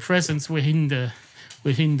your presence within the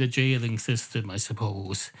jailing system, I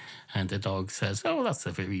suppose. And the dog says, oh, that's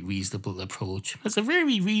a very reasonable approach. That's a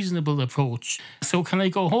very reasonable approach. So can I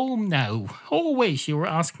go home now? Oh, wait, you were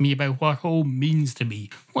asking me about what home means to me.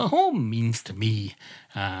 Well, home means to me,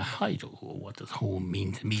 I don't know, what does home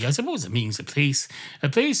mean to me? I suppose it means a place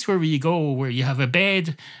where you go, where you have a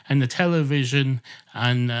bed and a television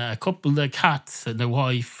and a couple of cats and a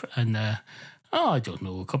wife and I don't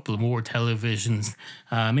know, a couple of more televisions,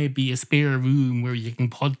 maybe a spare room where you can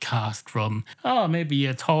podcast from, maybe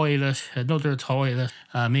a toilet, another toilet,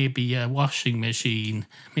 maybe a washing machine,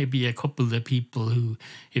 maybe a couple of people who,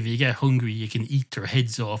 if you get hungry, you can eat their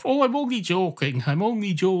heads off. Oh, I'm only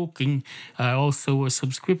joking. Also a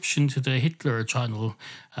subscription to the Hitler channel.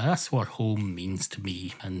 That's what home means to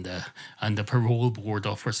me. And the parole board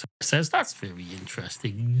officer says, that's very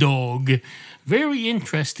interesting, dog. Very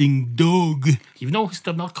interesting, dog. You've noticed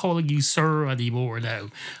I'm not calling you sir anymore now.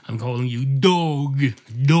 I'm calling you dog.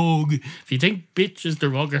 Dog. If you think bitch is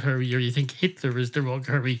derogatory or you think Hitler is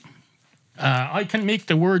derogatory, I can make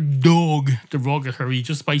the word dog derogatory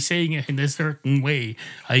just by saying it in a certain way.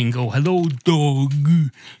 I can go, hello, dog.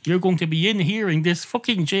 You're going to be in here in this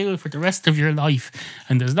fucking jail for the rest of your life,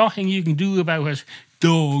 and there's nothing you can do about it.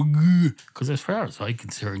 Dog. Because as far as I'm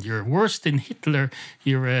concerned, you're worse than Hitler.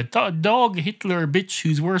 You're a dog Hitler bitch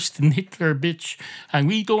who's worse than Hitler bitch, and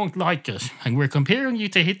we don't like it. And we're comparing you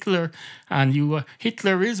to Hitler, and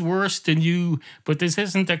Hitler is worse than you, but this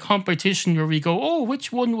isn't a competition where we go, oh,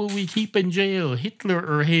 which one will we keep in jail, Hitler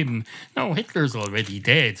or him? No, Hitler's already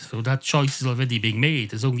dead, so that choice is already being made.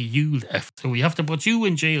 There's only you left, so we have to put you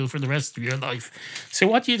in jail for the rest of your life. So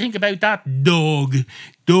what do you think about that, dog?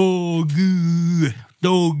 Dog.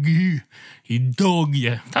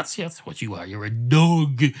 Yeah. That's what you are. You're a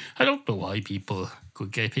dog. I don't know why people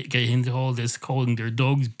could get into all this calling their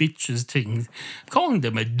dogs bitches things. Calling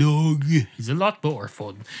them a dog is a lot more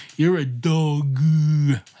fun. You're a dog.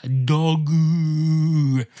 A dog.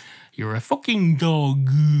 You're a fucking dog.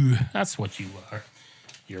 That's what you are.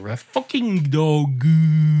 You're a fucking dog.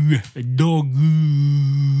 A dog.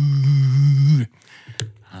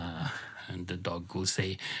 And the dog will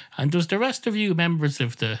say, and does the rest of you members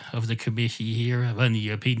of the committee here have any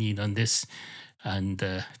opinion on this? And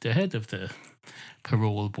the head of the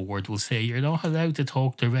parole board will say, "You're not allowed to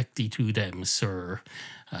talk directly to them, sir.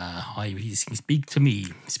 Speak to me.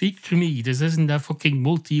 Speak to me. This isn't a fucking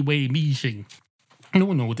multi-way meeting.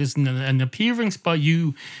 No, this is an appearance by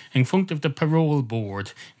you in front of the parole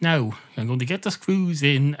board. Now, I'm going to get the screws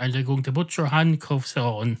in and they're going to put your handcuffs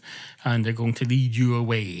on and they're going to lead you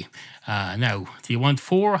away. Now, do you want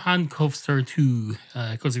 4 handcuffs or 2?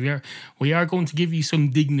 Because we are going to give you some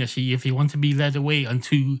dignity. If you want to be led away on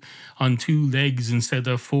two legs instead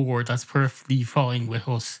of 4, that's perfectly fine with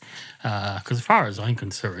us. Because as far as I'm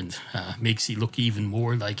concerned, makes you look even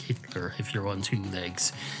more like Hitler if you're on 2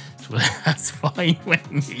 legs. So that's fine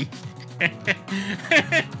with me."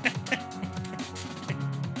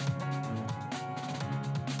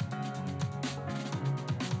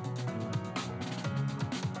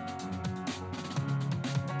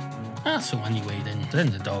 So anyway,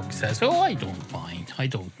 then the dog says, "Oh, I don't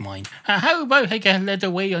mind. How about I get led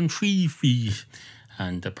away on 3 feet?"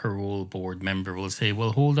 And the parole board member will say,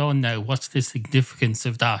 "Well, hold on now. What's the significance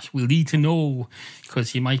of that? We'll need to know,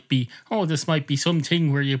 because you might be, this might be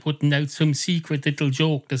something where you're putting out some secret little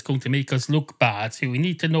joke that's going to make us look bad. So we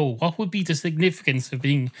need to know what would be the significance of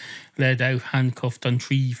being led out handcuffed on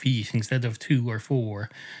 3 feet instead of 2 or 4.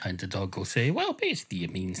 And the dog will say, "Well, basically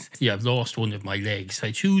it means, I've lost one of my legs.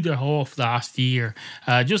 I chewed it off last year.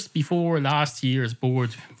 Just before last year's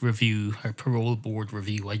board review, or parole board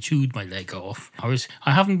review, I chewed my leg off.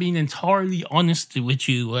 I haven't been entirely honest with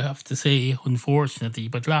you, I have to say, unfortunately,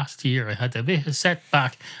 but last year I had a bit of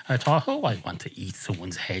setback. I thought, I want to eat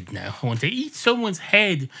someone's head now. I want to eat someone's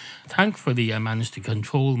head. Thankfully, I managed to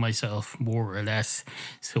control myself, more or less,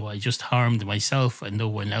 so I just harmed myself and no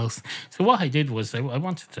one else. So what I did was I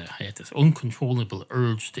had this uncontrollable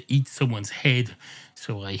urge to eat someone's head.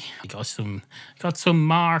 So I got some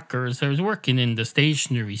markers. I was working in the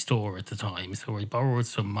stationery store at the time, so I borrowed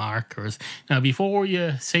some markers. Now, before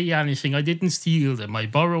you say anything, I didn't steal them. I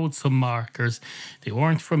borrowed some markers. They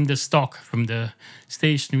weren't from the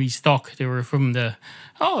stationery stock. They were from they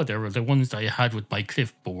were the ones that I had with my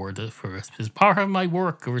clipboard. As part of my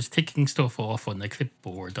work, I was ticking stuff off on the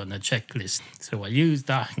clipboard on a checklist. So I used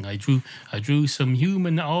that, and I drew some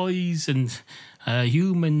human eyes and a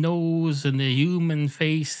human nose and a human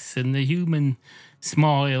face and a human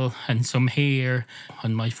smile and some hair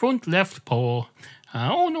on my front left paw.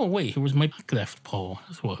 It was my back left paw.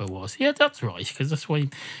 That's what it was. Yeah, that's right, because that's why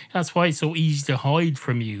it's so easy to hide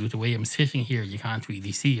from you. The way I'm sitting here, you can't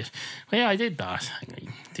really see it. Well, yeah, I did that.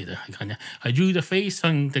 I drew the face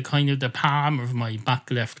on the palm of my back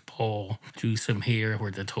left paw. Drew some hair where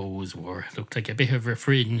the toes were. Looked like a bit of a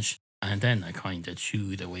fringe. And then I kind of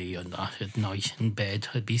chewed away on that at night in bed.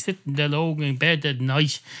 I'd be sitting alone in bed at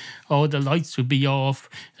night. Oh, the lights would be off.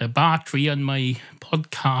 The battery on my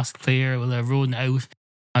podcast player will have run out.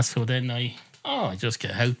 So then I just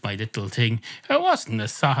get out my little thing. It wasn't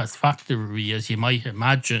as satisfactory as you might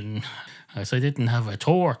imagine, as I didn't have a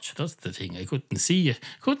torch. That's the thing. I couldn't see it.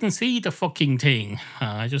 Couldn't see the fucking thing.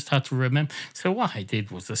 I just had to remember. So what I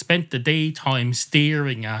did was I spent the daytime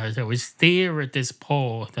staring at it. I would stare at this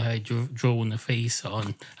paw that I drawn a face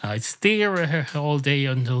on. I'd stare at it all day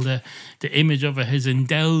until the image of it has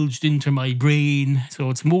indulged into my brain.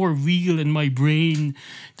 So it's more real in my brain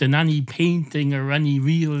than any painting or any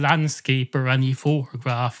real landscape or any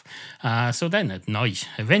photograph. So then at night,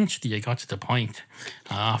 eventually I got to the point,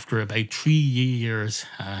 after about 3 years.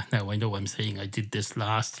 Now I know I'm saying I did this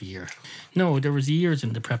last year. No, there was years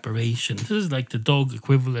in the preparation. This is like the dog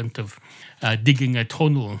equivalent of digging a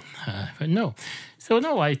tunnel. But no. So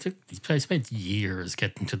no, I spent years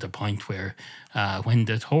getting to the point where when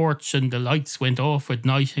the torch and the lights went off at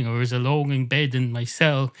night and I was alone in bed in my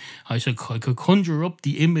cell, I could conjure up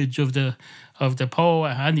the image of the paw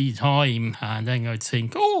at any time, and then I'd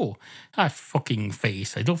think, that fucking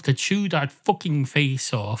face. I'd love to chew that fucking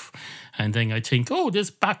face off. And then I'd think,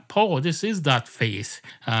 this back paw, this is that face.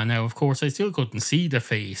 Now, of course, I still couldn't see the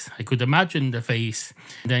face. I could imagine the face.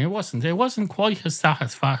 And then it wasn't quite as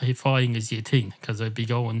satisfying as you think, because I'd be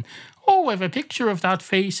going, I have a picture of that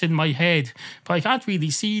face in my head, but I can't really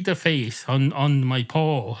see the face on my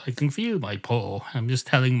paw. I can feel my paw. I'm just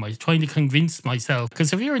trying to convince myself.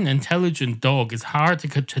 Because if you're an intelligent dog, it's hard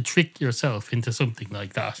to trick yourself into something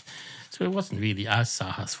like that. So it wasn't really as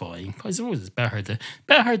satisfying. I suppose it's better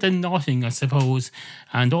than nothing, I suppose,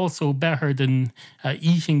 and also better than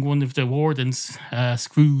eating one of the warden's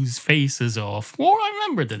screws' faces off. I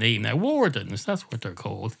remember the name now. Wardens, that's what they're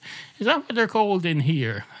called. Is that what they're called in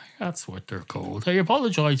here? That's what they're called. I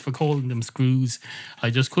apologise for calling them screws. I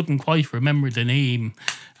just couldn't quite remember the name.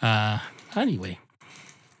 Anyway.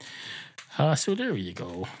 So there you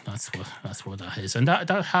go. That's what that is, and that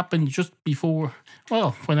happened just before.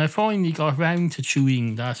 Well, when I finally got round to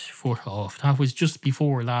chewing that foot off, that was just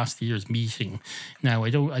before last year's meeting. Now I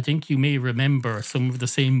don't. I think you may remember some of the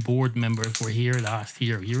same board members were here last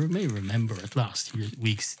year. You may remember at last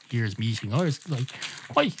year's meeting. I was like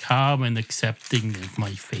quite calm and accepting of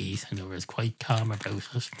my fate, and I was quite calm about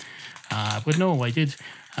it. But no, I did.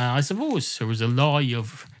 I suppose there was a lie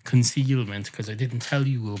of concealment because I didn't tell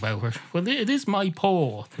you about it. Well, it is my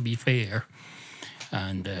paw, to be fair.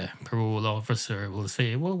 And parole officer will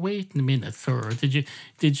say, "Well, wait a minute, sir. Did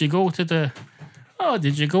you go to the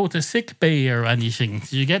did you go to sick bay or anything?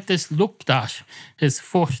 Did you get this looked at, his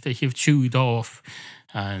foot that you've chewed off?"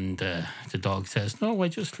 And the dog says, "No, I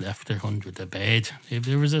just left it under the bed.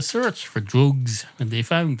 There was a search for drugs, and they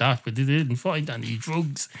found that, but they didn't find any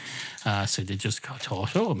drugs. So they just got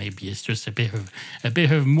thought, oh, maybe it's just a bit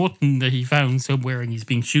of mutton that he found somewhere, and he's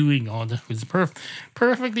been chewing on it. It was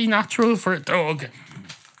perfectly natural for a dog."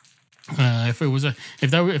 If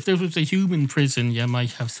this was a human prison, you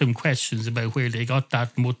might have some questions about where they got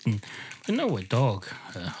that mutton. But no, a dog.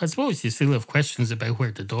 I suppose you still have questions about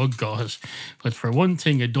where the dog got it. But for one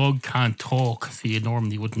thing, a dog can't talk, so you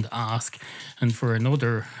normally wouldn't ask. And for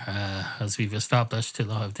another, as we've established, a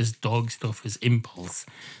lot of this dog stuff is impulse.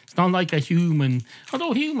 It's not like a human,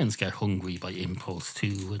 although humans get hungry by impulse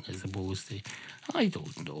too, and I suppose I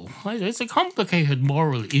don't know. It's a complicated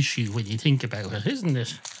moral issue when you think about it, isn't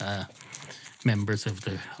it? Members of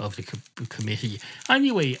the committee.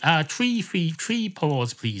 Anyway, 3 feet, 3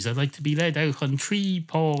 paws, please. I'd like to be led out on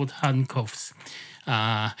 3-pawed handcuffs.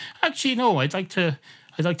 Actually, no. I'd like to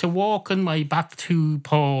walk on my back 2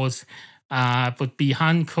 paws. But be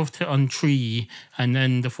handcuffed on 3, and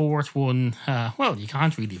then the 4th one, well, you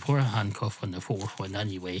can't really put a handcuff on the 4th one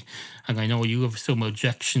anyway. And I know you have some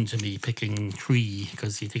objection to me picking 3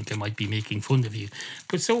 because you think I might be making fun of you.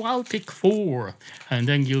 But so I'll pick 4, and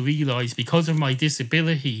then you'll realise because of my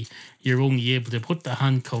disability, you're only able to put the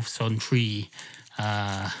handcuffs on 3.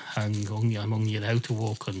 I'm only allowed to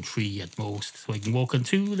walk on 3 at most, so I can walk on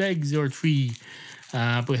 2 legs or 3.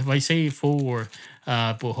 But if I say 4,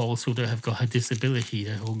 but also they have got a disability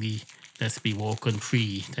that only lets me walk on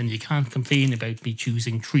 3, then you can't complain about me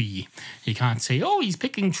choosing 3. You can't say, oh, he's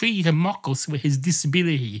picking 3 to mock us with his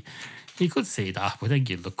disability. You could say that, but then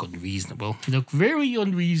you look unreasonable. You look very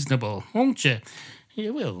unreasonable, won't you?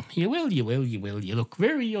 You will. You look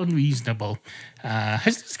very unreasonable.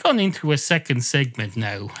 Has this gone into a second segment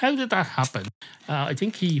now? How did that happen? I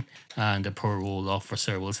think and the parole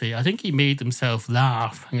officer will say, I think he made himself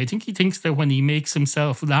laugh. And I think he thinks that when he makes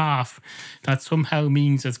himself laugh, that somehow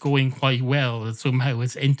means it's going quite well, that somehow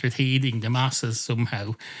it's entertaining the masses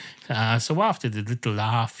somehow. So after the little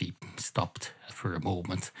laugh, he stopped for a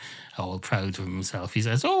moment, all proud of himself. He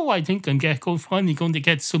says, oh, I think I'm finally going to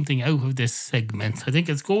get something out of this segment. I think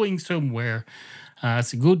it's going somewhere.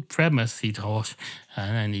 It's a good premise, he thought.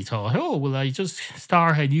 And then he thought, oh, will I just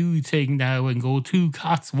start a new thing now and go 2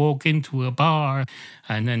 cats walk into a bar?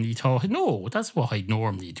 And then he thought, no, that's what I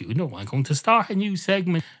normally do. No, I'm going to start a new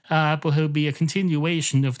segment, but it'll be a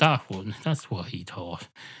continuation of that one. That's what he thought.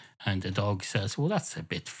 And the dog says, well, that's a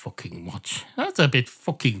bit fucking much. That's a bit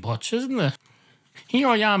fucking much, isn't it? Here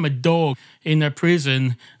I am, a dog in a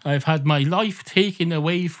prison. I've had my life taken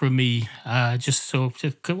away from me, not just so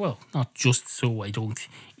I don't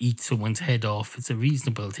eat someone's head off. It's a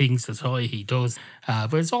reasonable thing society does,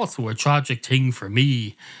 but it's also a tragic thing for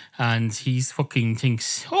me. And he's fucking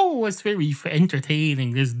thinks, oh, it's very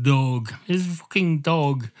entertaining, this fucking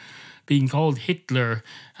dog being called Hitler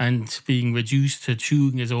and being reduced to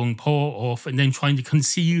chewing his own paw off and then trying to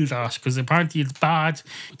conceal that because apparently it's bad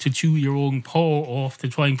to chew your own paw off to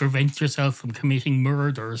try and prevent yourself from committing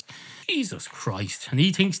murders. Jesus Christ. And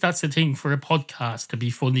he thinks that's a thing for a podcast to be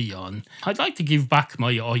funny on. I'd like to give back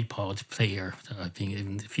my iPod player, I think,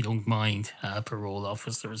 if you don't mind, parole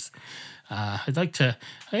officers. I'd like to,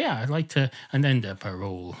 and then the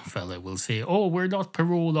parole fella will say, oh, we're not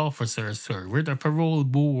parole officers, sir. We're the parole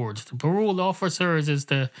board. The parole officers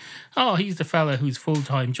he's the fella whose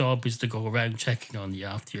full-time job is to go around checking on you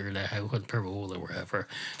after you're let out on parole or wherever.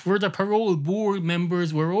 We're the parole board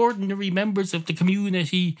members. We're ordinary members of the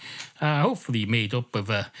community, hopefully made up of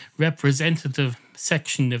a representative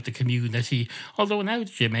section of the community. Although now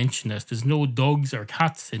that you mention us, there's no dogs or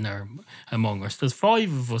cats among us. There's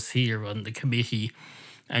 5 of us here on the committee,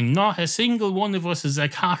 and not a single one of us is a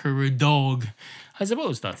cat or a dog. I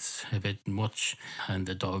suppose that's a bit much. And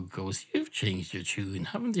the dog goes, you've changed your tune,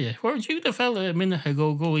 haven't you? Weren't you the fella a minute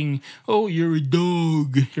ago going, oh, you're a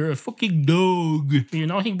dog. You're a fucking dog. You're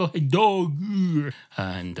nothing but a dog.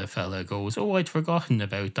 And the fella goes, oh, I'd forgotten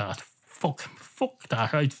about that. fuck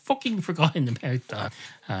that. I'd fucking forgotten about that.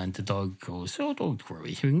 And the dog goes, oh, don't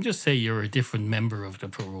worry. You can just say you're a different member of the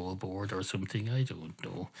parole board or something. I don't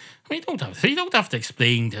know. I mean, you don't have to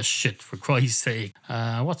explain this shit, for Christ's sake.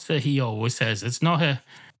 What's that he always says? It's not a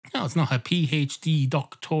PhD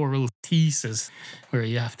doctoral thesis where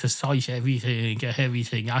you have to cite everything and get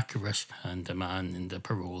everything accurate. And the man in the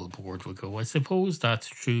parole board will go, I suppose that's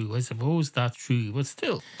true, but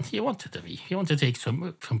still, you want to take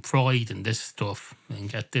some pride in this stuff and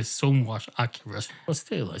get this somewhat accurate. But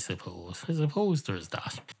still, I suppose there's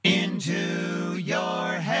that. Into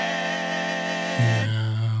your head.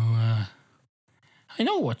 Now, I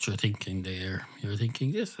know what you're thinking there. You're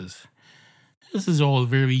thinking this is all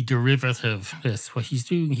very derivative. This, what he's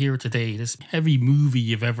doing here today, every movie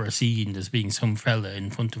you've ever seen, there's being some fella in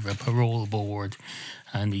front of a parole board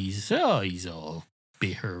and he's all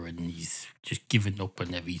bitter and he's just giving up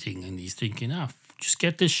on everything and he's thinking, just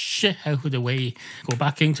get this shit out of the way, go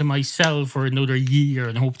back into my cell for another year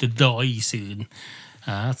and hope to die soon.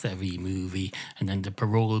 That's every movie. And then the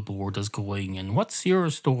parole board is going, and what's your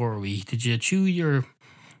story? Did you chew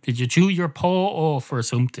your paw off or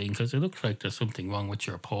something? Because it looks like there's something wrong with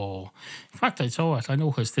your paw. In fact, I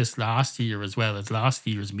noticed this last year as well. At last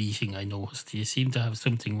year's meeting, I noticed you seem to have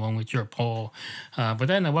something wrong with your paw. But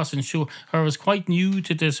then I wasn't sure. I was quite new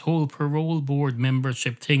to this whole parole board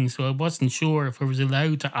membership thing, so I wasn't sure if I was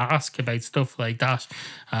allowed to ask about stuff like that.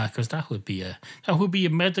 Because that would be a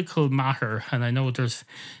medical matter, and I know there's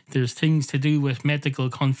things to do with medical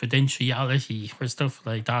confidentiality for stuff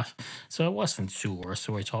like that. So I wasn't sure.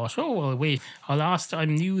 So I thought, oh, well, wait,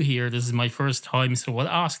 I'm new here, this is my first time, so I'll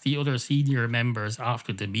ask the other senior members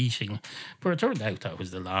after the meeting. But it turned out that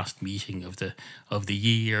was the last meeting of the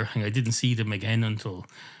year, and I didn't see them again until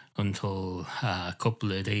a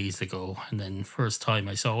couple of days ago. And then first time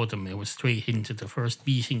I saw them, it was straight into the first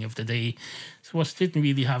meeting of the day. So I didn't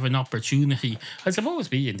really have an opportunity. I suppose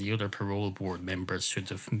me and the other parole board members should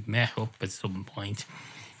have met up at some point.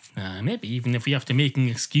 Maybe even if we have to make an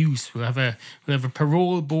excuse, we'll have a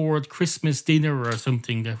parole board Christmas dinner or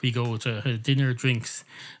something that we go to, dinner drinks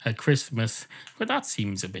at Christmas. But that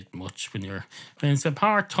seems a bit much when it's a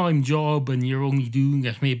part-time job and you're only doing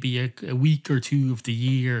it maybe a week or two of the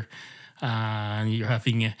year. And you're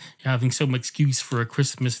having some excuse for a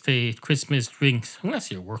Christmas drinks,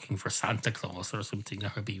 unless you're working for Santa Claus or something,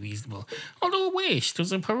 that would be reasonable. Although wait,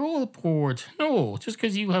 there's a parole board. No, just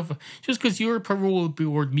because your parole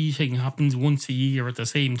board meeting happens once a year at the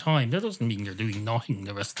same time, that doesn't mean you're doing nothing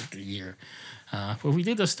the rest of the year. But we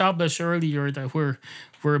did establish earlier that we're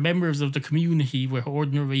members of the community with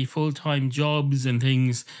ordinary full-time jobs and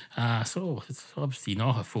things. So it's obviously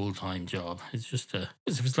not a full-time job. It's just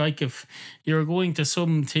it's like if you're going to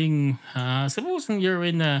something, supposing you're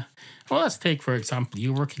in let's take, for example,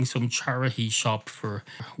 you're working some charity shop for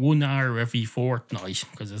 1 hour every fortnight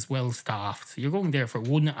because it's well staffed. So you're going there for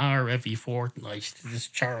 1 hour every fortnight to this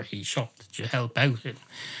charity shop that you help out in.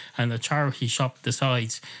 And the charity shop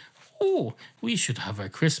decides, oh, we should have a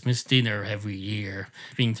Christmas dinner every year.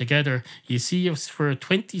 Being together, you see us for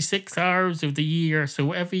 26 hours of the year,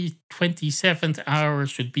 so every 27th hour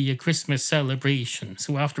should be a Christmas celebration.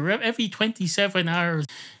 So after every 27 hours,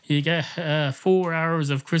 you get 4 hours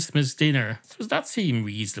of Christmas dinner. Does that seem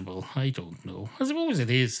reasonable? I don't know. I suppose it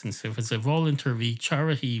is, since if it's a voluntary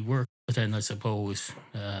charity work. But then I suppose,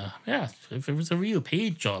 if it was a real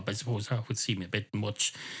paid job, I suppose that would seem a bit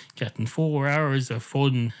much. Getting 4 hours of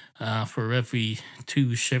fun for every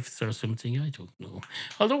 2 shifts or something, I don't know.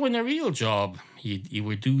 Although in a real job, you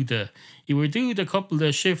would do the couple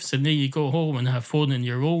of shifts and then you go home and have fun in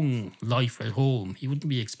your own life at home. You wouldn't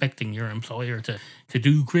be expecting your employer to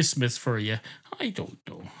do Christmas for you. I don't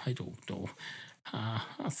know. I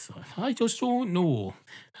just don't know.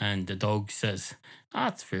 And the dog says,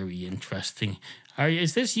 that's very interesting.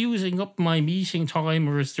 Is this using up my meeting time,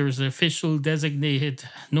 or is there an official designated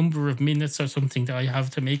number of minutes or something that I have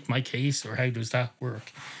to make my case, or how does that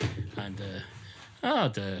work? And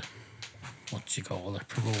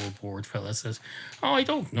parole board fella says, oh, I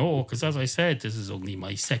don't know, because as I said, this is only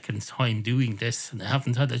my second time doing this, and I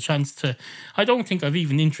haven't had a chance to, I don't think I've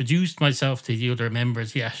even introduced myself to the other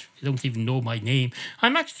members yet. They don't even know my name.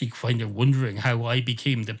 I'm actually kind of wondering how I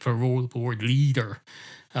became the parole board leader.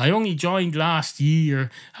 I only joined last year,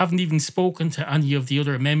 haven't even spoken to any of the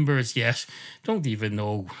other members yet, don't even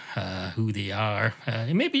know who they are.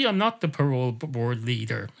 Maybe I'm not the parole board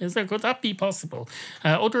leader. Could that be possible?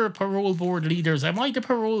 Other parole board leaders, am I the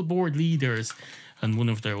parole board leaders? And one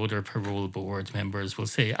of their other parole board members will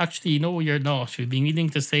say, actually, no, you're not. We've been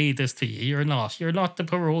meaning to say this to you. You're not the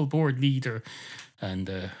parole board leader. And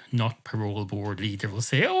the not parole board leader will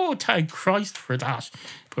say, oh, thank Christ for that.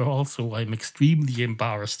 But also, I'm extremely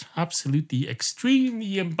embarrassed. Absolutely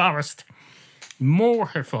extremely embarrassed.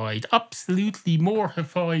 Mortified. Absolutely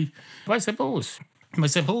mortified. I suppose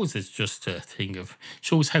it's just a thing of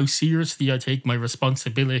shows how seriously I take my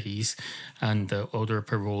responsibilities. And the other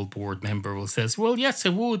parole board member will says, well, yes,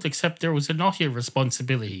 it would, except there was not your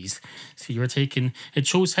responsibilities. So you're taking, it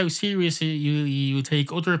shows how seriously you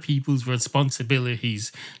take other people's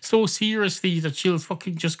responsibilities so seriously that you'll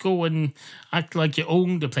fucking just go and act like you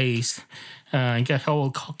own the place. And get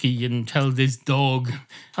all cocky and tell this dog.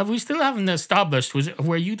 We still haven't established.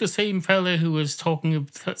 Were you the same fella who was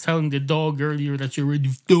telling the dog earlier that you're a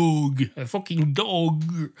dog, a fucking dog,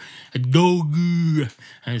 a dog,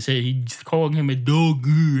 and say he's calling him a dog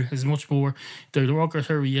is much more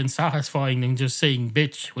derogatory and satisfying than just saying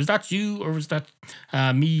bitch. Was that you or was that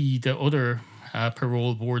me, the other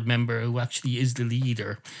parole board member who actually is the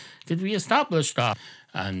leader? Did we establish that?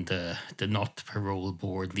 And the not parole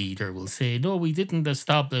board leader will say, no, we didn't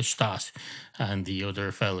establish that. And the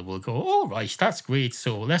other fella will go, all right, that's great.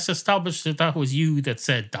 So let's establish that was you that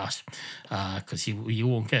said that. Because you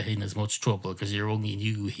won't get in as much trouble because you're only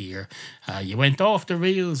new here. You went off the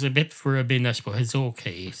rails a bit for a minute, but it's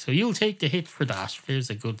okay. So you'll take the hit for that. There's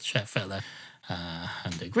a good fella.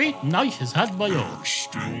 And a great night has had my own. There's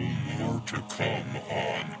still more to come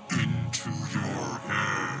on Into Your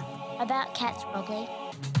Head. About cats, Rogley.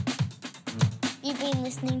 You've been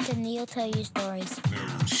listening to Neil tell you stories.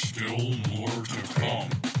 There's still more to come.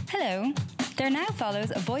 Hello. There now follows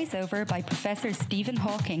a voiceover by Professor Stephen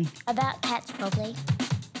Hawking. About cats, Rogley.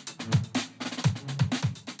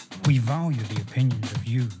 We value the opinions of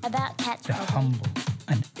you, About cats, the Rogley. humble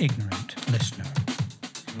and ignorant listener.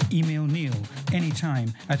 Email Neil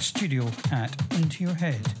anytime at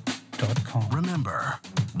studio@intoyourhead.com. Remember,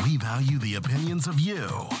 we value the opinions of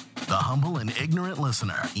you, the humble and ignorant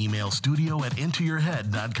listener. Email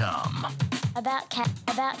studio@intoyourhead.com. About cat.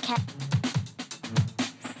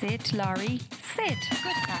 Sit, Laurie. Sit.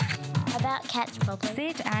 Good cat. About cats, Rogley.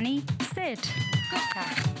 Sit, Annie. Sit. Good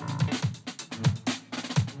cat.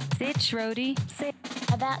 Sit, Shrody. Sit.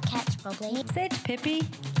 About cats, Rogley. Sit, Pippi.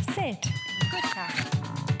 Sit. Good cat.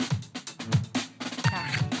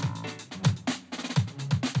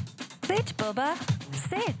 Sit, Bubba.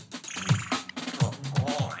 Sit.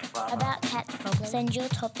 About cats, Rogley. Send your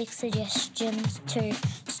topic suggestions to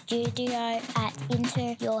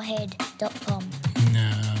studio@intoyourhead.com.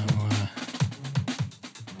 No.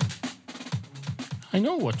 I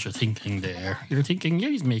know what you're thinking there. You're thinking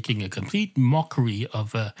he's making a complete mockery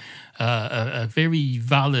of a very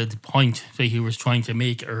valid point that he was trying to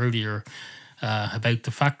make earlier about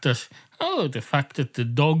the fact that the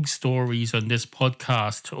dog stories on this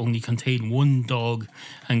podcast only contain one dog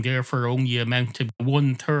and therefore only amount to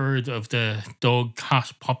 1/3 of the dog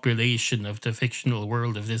cat population of the fictional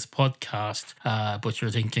world of this podcast. But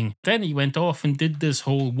you're thinking, then he went off and did this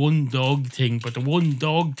whole one dog thing, but the one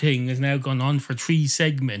dog thing has now gone on for 3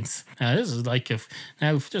 segments. Now, this is like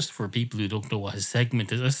just for people who don't know what a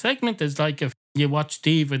segment is like if you watch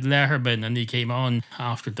David Letterman and he came on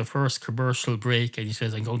after the first commercial break and he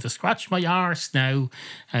says, I'm going to scratch my arse now.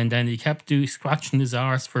 And then he kept scratching his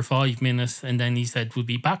arse for 5 minutes. And then he said, we'll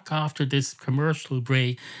be back after this commercial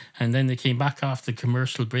break. And then they came back after the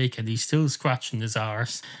commercial break and he's still scratching his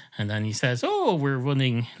arse. And then he says,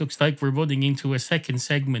 looks like we're running into a second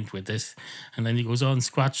segment with this. And then he goes on,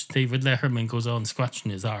 David Letterman goes on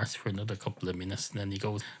scratching his arse for another couple of minutes. And then he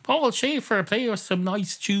goes, Paul Schaefer, play us some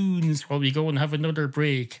nice tunes while we go and have another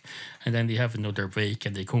break. And then they have another break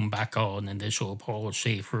and they come back on and they show Paul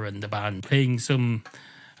Schaefer and the band playing some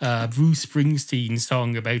Bruce Springsteen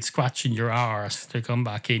song about scratching your arse. They come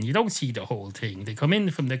back in. You don't see the whole thing. They come in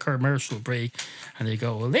from the commercial break and they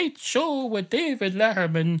go, Late Show with David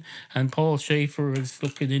Letterman. And Paul Schaefer is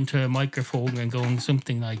looking into a microphone and going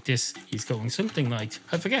something like this. He's going something like,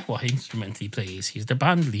 I forget what instrument he plays. He's the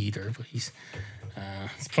band leader, but it's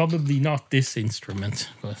probably not this instrument,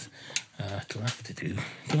 but don't have to do.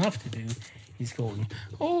 He's going,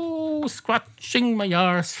 scratching my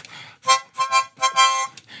arse.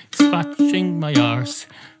 Scratching my arse.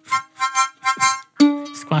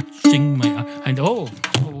 Scratching my arse. And the whole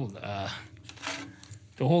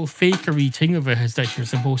fakery thing of it is that you're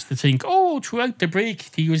supposed to think, know throughout the break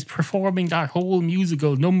he was performing that whole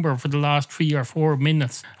musical number for the last 3 or 4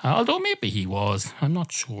 minutes. Although maybe he was. I'm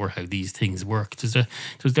not sure how these things work.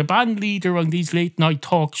 There's the band leader on these late night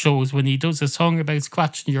talk shows when he does a song about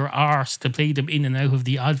scratching your arse to play them in and out of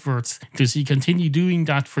the adverts. Does he continue doing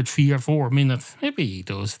that for 3 or 4 minutes? Maybe he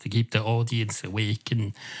does, to keep the audience awake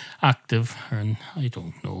and active, and I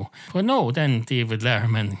don't know. But no, then David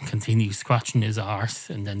Letterman continues scratching his arse,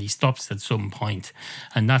 and then he stops at some point,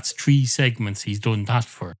 and that's 3 segments he's done that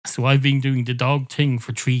for. So I've been doing the dog thing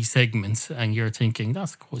for 3 segments, and you're thinking,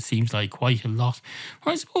 that seems like quite a lot.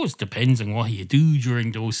 Well, I suppose it depends on what you do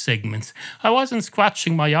during those segments. I wasn't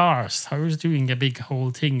scratching my arse. I was doing a big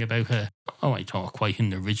whole thing about I thought quite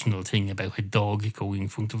an original thing about a dog going in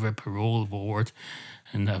front of a parole board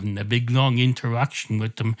and having a big long interaction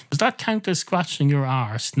with them. Does that count as scratching your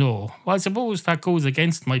arse? No. Well, I suppose that goes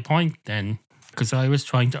against my point then, because I was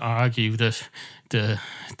trying to argue that the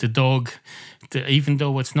dog, even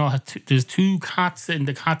though it's not, there's 2 cats in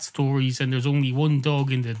the cat stories and there's only 1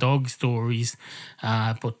 dog in the dog stories,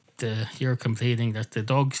 but you're complaining that the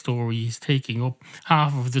dog story is taking up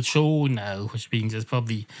half of the show now, which means there's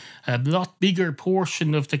probably a lot bigger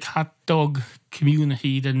portion of the cat-dog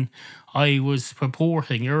community than I was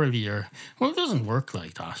purporting earlier. Well, it doesn't work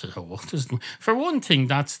like that at all. For one thing,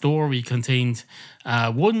 that story contained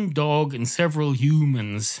 1 dog and several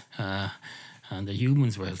humans. And the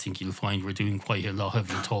humans, well, I think you'll find were doing quite a lot of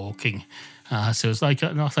the talking. So it's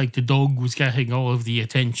not like the dog was getting all of the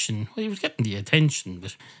attention. Well, he was getting the attention,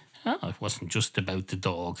 but it wasn't just about the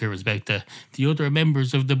dog. It was about the other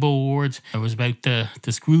members of the board. It was about the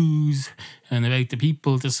screws and about the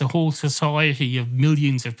people. There's a whole society of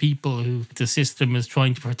millions of people who the system is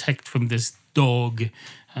trying to protect from this dog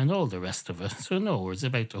and all the rest of it. So no, it's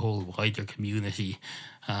about the whole wider community.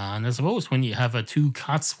 And I suppose when you have 2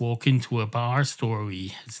 cats walk into a bar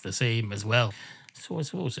story, it's the same as well. So I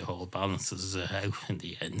suppose it all balances out in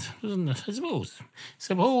the end, doesn't it? I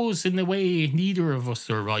suppose in a way neither of us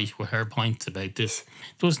are right with our points about this.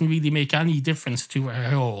 It doesn't really make any difference to her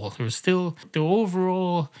at all. There's still the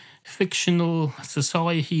overall fictional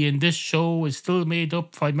society in this show is still made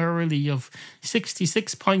up primarily of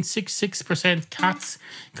 66.66% cats,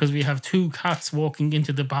 because we have 2 cats walking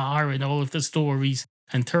into the bar in all of the stories,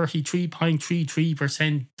 and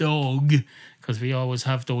 33.33% dog, because we always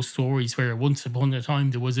have those stories where once upon a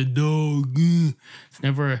time there was a dog. It's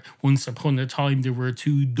never once upon a time there were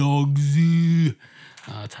 2 dogs.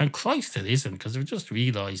 Thank Christ it isn't, because I've just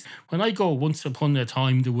realised when I go once upon a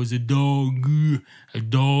time there was a dog,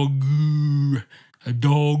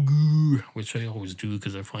 which I always do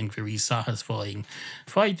because I find very satisfying.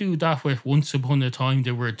 If I do that with once upon a time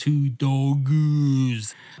there were 2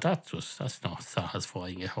 dogs, that's not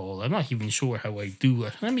satisfying at all. I'm not even sure how I do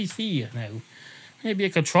it. Let me see it now. Maybe I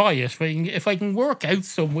could try it. If I can work out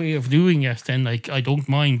some way of doing it, then I don't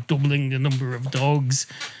mind doubling the number of dogs.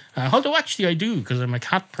 Although actually I do, because I'm a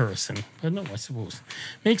cat person. But no, I suppose.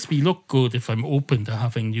 Makes me look good if I'm open to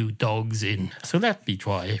having new dogs in. So let me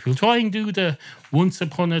try. We'll try and do the once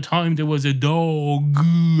upon a time there was a dog.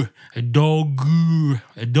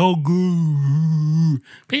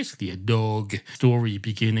 Basically a dog story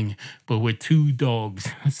beginning, but with 2 dogs.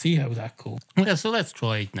 Let's see how that goes. Yeah, so let's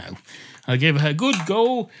try it now. I'll give it a good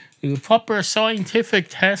go, do a proper scientific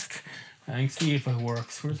test, and see if it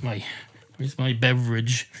works. Where's my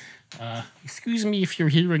beverage? Excuse me if you're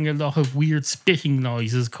hearing a lot of weird spitting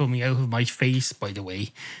noises coming out of my face, by the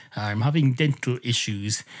way. I'm having dental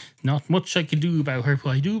issues. Not much I can do about her, but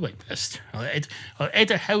I do my best. I'll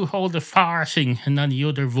edit out all the farting and any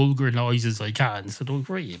other vulgar noises I can, so don't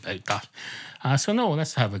worry about that. So no,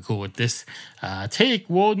 let's have a go at this. Take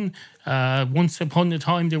 1. Once upon a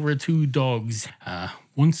time there were 2 dogs.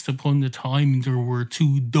 Once upon a time there were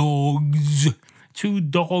 2 dogs. 2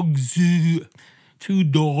 dogs. 2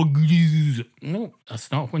 dogs. No,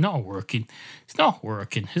 we're not working. It's not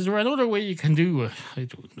working. Is there another way you can do it? I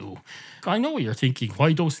don't know. I know what you're thinking.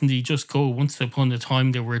 Why doesn't he just go once upon a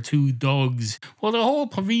time there were 2 dogs? Well, the whole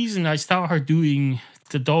reason I started doing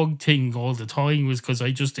the dog thing all the time was because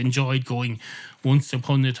I just enjoyed going once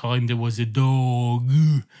upon a time there was a dog.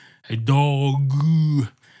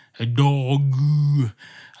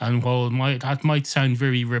 And while that might sound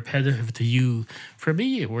very repetitive to you, for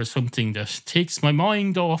me it was something that takes my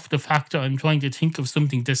mind off the fact that I'm trying to think of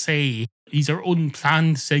something to say. These are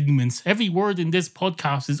unplanned segments. Every word in this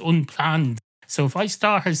podcast is unplanned. So if I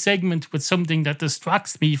start a segment with something that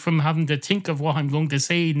distracts me from having to think of what I'm going to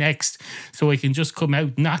say next, so I can just come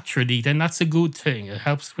out naturally, then that's a good thing. It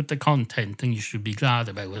helps with the content and you should be glad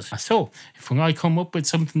about it. So if when I come up with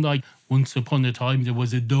something like, once upon a time there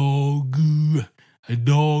was a dog, a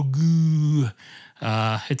dog.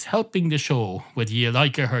 It's helping the show, whether you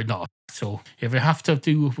like it or not. So if I have to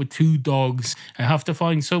do it with two dogs, I have to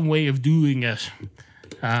find some way of doing it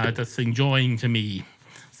that's enjoying to me.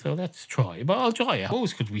 So let's try. But I'll try. I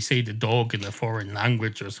suppose could we say the dog in a foreign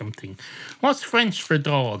language or something? What's French for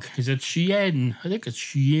dog? Is it chien? I think it's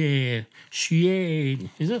chien. Chien.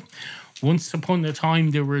 Is it? Once upon a time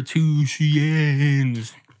there were two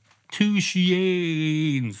chiens. Two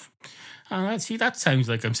chiens. See, that sounds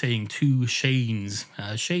like I'm saying two Shanes.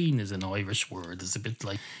 Shane is an Irish word. It's a bit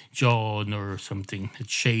like John or something.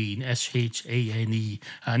 It's Shane, Shane.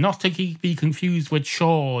 Not to be confused with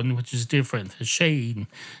Sean, which is different. A Shane.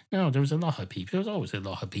 No, there was a lot of people. There was always a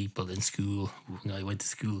lot of people in school when I went to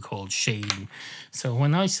school called Shane. So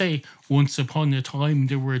when I say once upon a time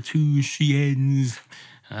there were two Shiens,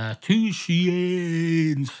 two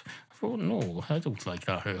Shiens. Oh, no, I don't like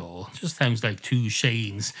that at all. It just sounds like two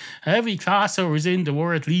Shanes. Every class I was in, there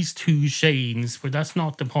were at least two Shanes, but that's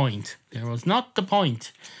not the point. There was not the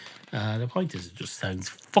point. The point is, it just sounds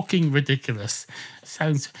fucking ridiculous.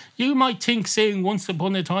 You might think saying once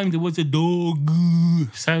upon a time there was a dog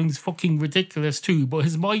sounds fucking ridiculous too, but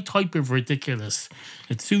it's my type of ridiculous.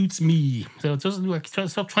 It suits me. So it doesn't work.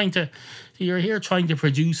 Stop trying to. You're here trying to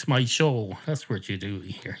produce my show. That's what you do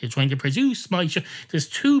here. You're trying to produce my show. There's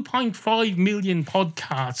 2.5 million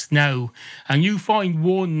podcasts now, and you find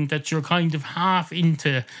one that you're kind of half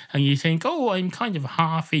into, and you think, oh, I'm kind of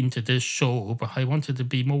half into this show, but I want it to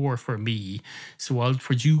be more for me, so I'll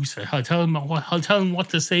produce it. I'll tell them what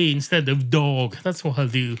to say instead of dog. That's what I'll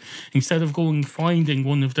do. Instead of finding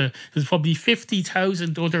one of there's probably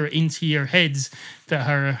 50,000 other into your heads that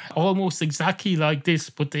are almost exactly like this,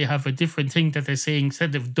 but they have a different thing that they're saying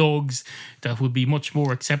instead of dogs that would be much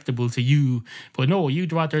more acceptable to you. But no,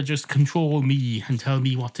 you'd rather just control me and tell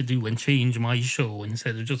me what to do and change my show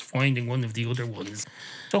instead of just finding one of the other ones.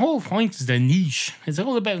 The whole point is the niche.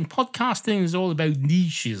 Podcasting is all about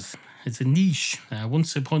niches. It's a niche.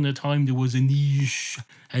 Once upon a time there was a niche.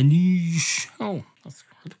 A niche. Oh, that's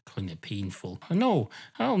kind of painful. I know.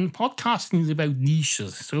 Podcasting is about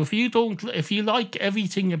niches. So if you like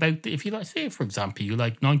everything about, say for example, you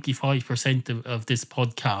like 95% of this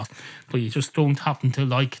podcast, but you just don't happen to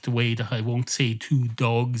like the way that I won't say two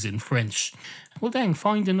dogs in French, well then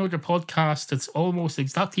find another podcast that's almost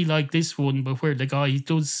exactly like this one, but where the guy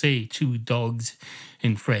does say two dogs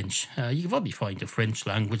in French. You can probably find a French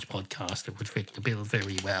language podcast that would fit the bill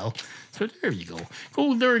very well. So there you go. Go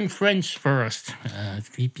learn French first to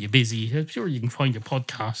keep you busy. I'm sure you can find a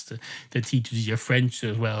podcast that teaches you French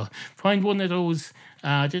as well. Find one of those.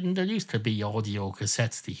 There used to be audio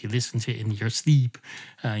cassettes that you listen to in your sleep.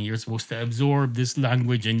 You're supposed to absorb this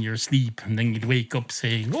language in your sleep, and then you'd wake up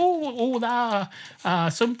saying,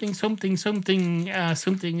 something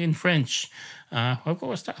in French. Of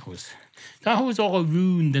course, that was all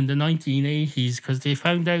ruined in the 1980s because they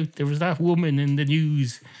found out there was that woman in the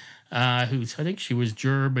news I think she was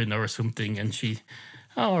German or something, and she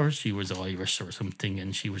was Irish or something,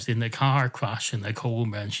 and she was in a car crash in a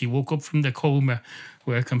coma, and she woke up from the coma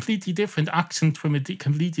with a completely different accent from a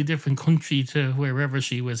completely different country to wherever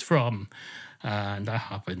she was from. And that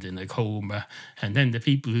happened in a coma. And then the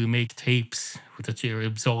people who make tapes that you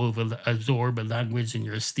absorb a language in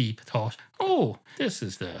your sleep thought, oh, this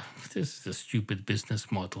is the stupid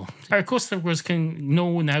business model. Our customers can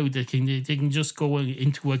know now that they can just go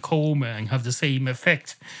into a coma and have the same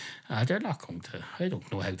effect. They're not going to. I don't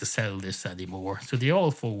know how to sell this anymore. So they all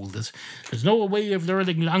fold it. There's no way of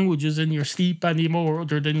learning languages in your sleep anymore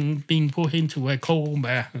other than being put into a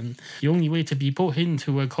coma. And the only way to be put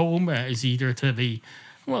into a coma is either to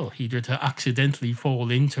accidentally fall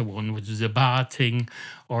into one, which is a bad thing,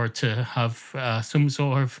 or to have some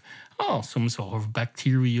sort of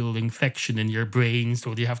bacterial infection in your brain,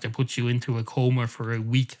 so they have to put you into a coma for a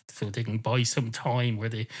week so they can buy some time where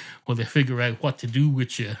they figure out what to do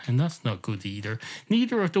with you, and that's not good either.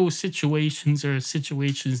 Neither of those situations are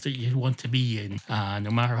situations that you want to be in.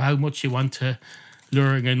 No matter how much you want to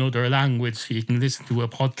learn another language, you can listen to a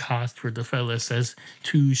podcast where the fella says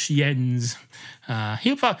two chiens. Now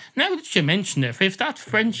that you mention it, if that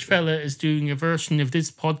French fella is doing a version of this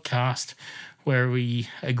podcast where he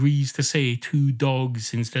agrees to say two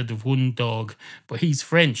dogs instead of one dog, but he's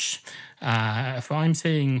French. If I'm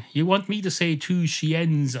saying, you want me to say two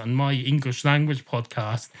chiens on my English language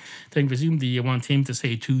podcast, then presumably you want him to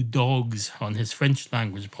say two dogs on his French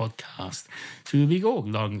language podcast. So he'll be going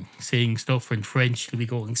along saying stuff in French. He'll be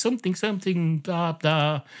going something, blah,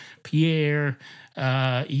 blah, Pierre,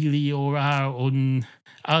 il y aura un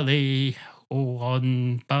aller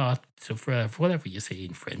on bat, whatever you say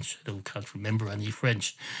in French. Can't remember any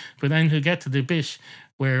French. But then he'll get to the bit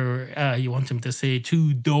where you want him to say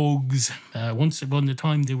 2 dogs. Once upon a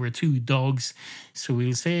time there were 2 dogs. So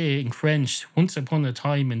we'll say in French, once upon a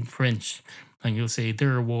time in French. And you'll say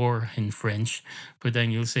there were in French. But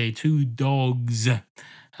then you'll say 2 dogs.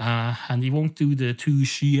 And he won't do the 2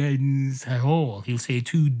 chiens at all. He'll say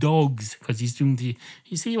 2 dogs because he's doing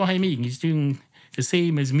you see what I mean? He's doing the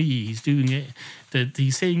same as me. He's doing it.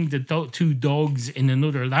 He's saying the 2 dogs in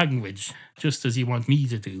another language, just as he wants me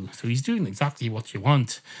to do. So he's doing exactly what you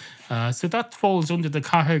want. So that falls under the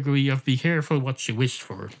category of be careful what you wish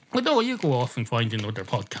for. But no, you go off and find another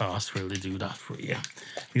podcast where they do that for you.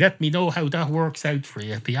 Let me know how that works out for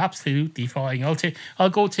you. It'll be absolutely fine. I'll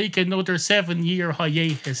go take another 7-year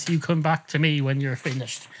hiatus. You come back to me when you're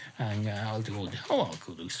finished. And I'll go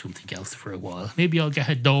do something else for a while. Maybe I'll get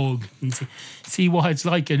a dog and see what it's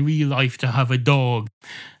like in real life to have a dog.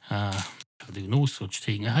 I'll do no such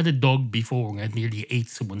thing. I had a dog before and I nearly ate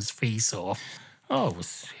someone's face off. Oh, it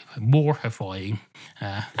was mortifying.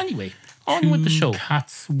 Anyway, on with the show.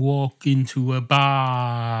 Cats walk into a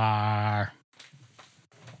bar.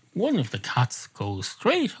 One of the cats goes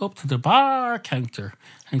straight up to the bar counter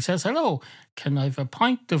and says, "Hello, can I have a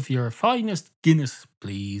pint of your finest Guinness,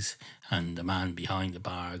 please?" And the man behind the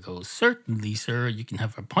bar goes, "Certainly, sir, you can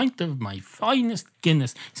have a pint of my finest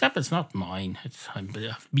Guinness, except it's not mine. I have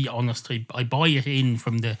to be honest, I buy it in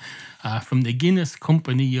from the Guinness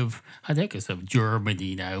company of, I think it's of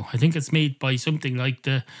Germany now. I think it's made by something like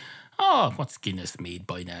what's Guinness made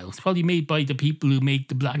by now? It's probably made by the people who made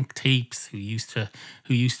the blank tapes, who used to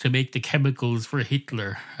make the chemicals for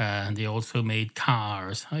Hitler, and they also made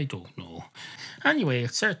cars. I don't know. Anyway,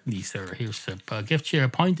 certainly, sir. Here's I'll give you a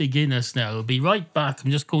pint of Guinness now. I'll be right back. I'm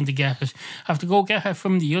just going to get it. I have to go get it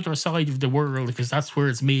from the other side of the world because that's where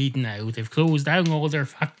it's made now. They've closed down all their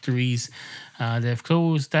factories. They've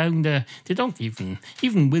closed down they don't even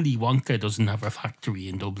Willy Wonka doesn't have a factory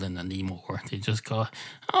in Dublin anymore. They just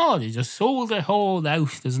sold it all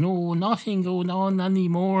out. There's nothing going on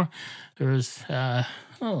anymore. There's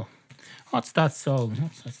what's that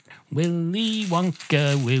song? Willy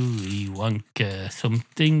Wonka,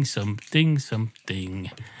 something, something,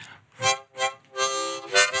 something.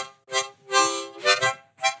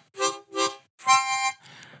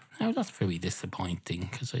 Now that's very disappointing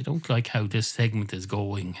because I don't like how this segment is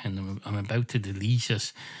going and I'm about to delete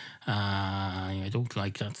it. I don't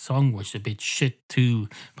like that song, was a bit shit too.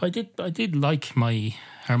 But I did like my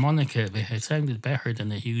harmonica a bit. It sounded better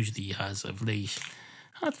than it usually has of late.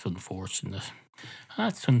 That's unfortunate.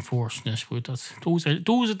 But those are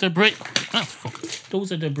the breaks.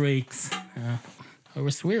 Those are the breaks. I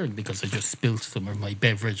was swearing because I just spilled some of my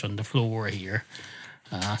beverage on the floor here.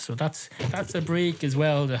 So that's a break as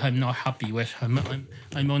well that I'm not happy with. I'm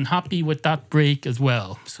unhappy with that break as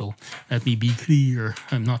well. So let me be clear.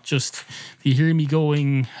 I'm not just, if you hear me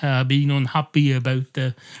being unhappy about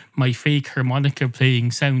my fake harmonica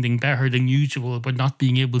playing sounding better than usual, but not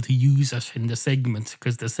being able to use it in the segment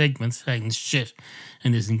because the segment sounds shit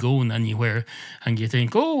and isn't going anywhere. And you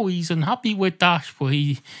think, oh, he's unhappy with that, but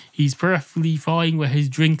he's perfectly fine with his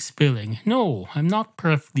drink spilling. No, I'm not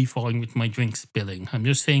perfectly fine with my drink spilling. I'm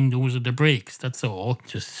just saying those are the breaks, that's all.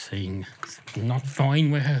 Just saying I'm not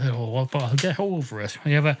fine with it at all, but I'll get over it. I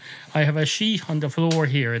have a sheet on the floor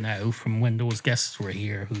here now from when those guests were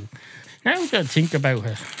here who... Now that I think about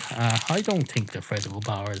it, I don't think the Freddo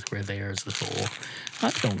bars were theirs at all.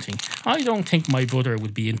 I don't think my brother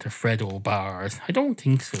would be into Freddo bars. I don't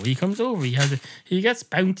think so. He comes over, he gets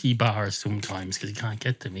Bounty bars sometimes because he can't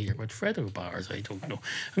get them here. But Freddo bars, I don't know.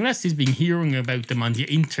 Unless he's been hearing about them on the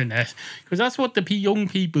internet, because that's what the young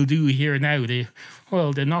people do here now.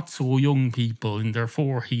 They're not so young people in their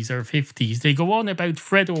 40s or 50s. They go on about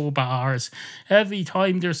Freddo bars. Every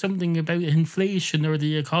time there's something about inflation or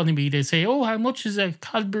the economy, they say, oh, how much is a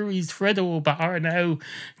Cadbury's Freddo bar now?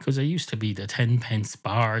 Because it used to be the 10 pence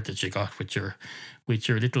bar that you got with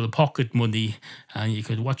your little pocket money, and you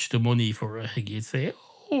could watch the money for it. You'd say,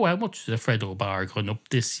 oh, how much is a Freddo bar gone up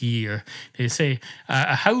this year? They say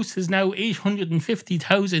a house is now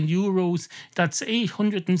 850,000 euros. That's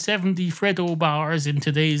 870 Freddo bars in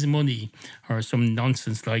today's money, or some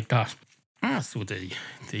nonsense like that. So they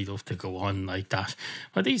love to go on like that.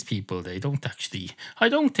 But these people, I don't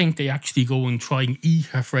think they actually go and try and eat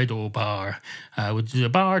a Freddo bar.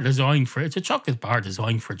 It's a chocolate bar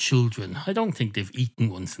designed for children. I don't think they've eaten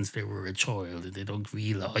one since they were a child and they don't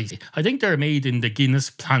realise it. I think they're made in the Guinness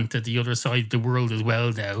plant at the other side of the world as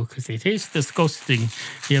well now because they taste disgusting.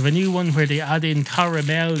 They have a new one where they add in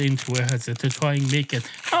caramel into it to try and make it.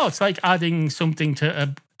 Oh, it's like adding something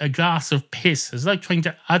to a glass of piss. It's like trying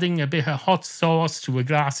to adding a bit of hot sauce to a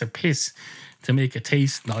glass of piss to make it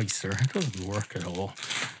taste nicer. It doesn't work at all.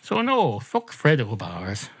 So no, fuck Freddo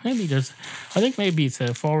bars. I think maybe it's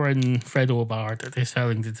a foreign Freddo bar that they're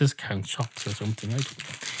selling to discount shops or something. I don't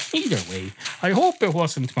know. Either way, I hope it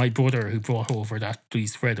wasn't my brother who brought over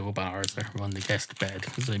these Freddo bars that were on the guest bed,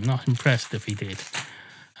 because I'm not impressed if he did.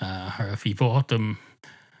 Or if he bought them.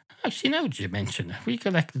 Actually, now that you mention it, we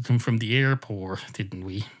collected them from the airport, didn't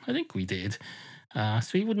we? I think we did.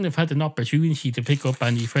 So he wouldn't have had an opportunity to pick up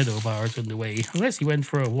any Freddo bars on the way, unless he went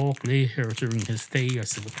for a walk later during his stay. I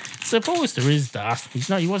suppose there is that.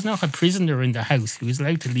 He was not a prisoner in the house. He was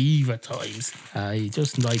allowed to leave at times. He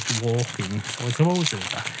just liked walking, so I suppose there's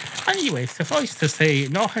that. Anyway, suffice to say,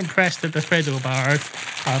 not impressed at the Freddo bars,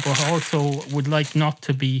 but also would like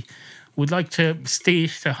to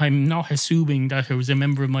state that I'm not assuming that it was a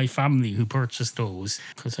member of my family who purchased those,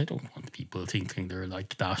 because I don't want people thinking they're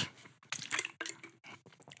like that.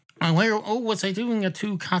 And was I doing a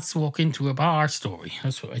two cats walk into a bar story?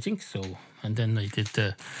 That's what I think so. And then I did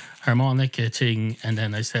the harmonica thing, and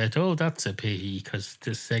then I said, oh, that's a pity, because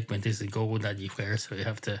this segment isn't going anywhere, so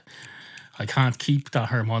I can't keep that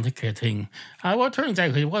harmonica thing. Well, it turns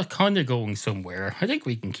out it was kind of going somewhere. I think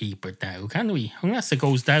we can keep it now, can we? Unless it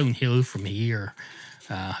goes downhill from here.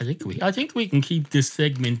 I think we can keep this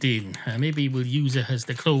segment in. Maybe we'll use it as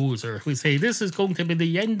the closer. We'll say this is going to be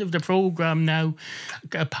the end of the program now.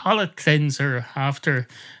 A palate cleanser after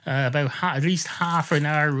at least half an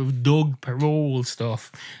hour of Doug Parole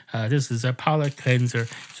stuff. This is a palate cleanser.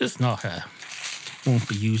 It's just not won't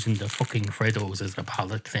be using the fucking Freddos as a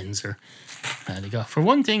palate cleanser. For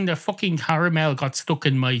one thing, the fucking caramel got stuck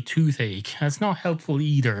in my toothache. That's not helpful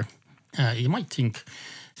either. You might think,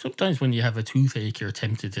 sometimes when you have a toothache, you're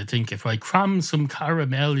tempted to think, if I cram some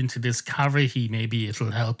caramel into this cavity, maybe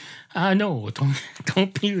it'll help. No,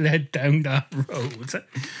 don't be led down that road.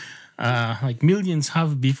 Like millions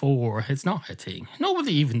have before. It's not a thing.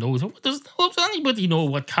 Nobody even knows. Does anybody know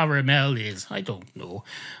what caramel is? I don't know.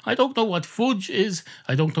 I don't know what fudge is.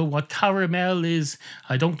 I don't know what caramel is.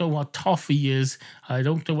 I don't know what toffee is. I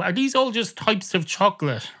don't know. Are these all just types of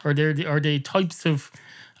chocolate? Or are they types of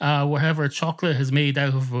whatever chocolate is made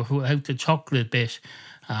out the chocolate bit?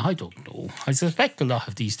 I don't know. I suspect a lot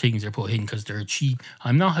of these things are put in because they're cheap.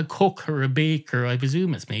 I'm not a cook or a baker. I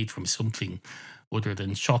presume it's made from something other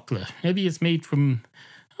than chocolate. Maybe it's made from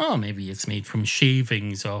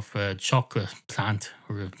shavings of a chocolate plant,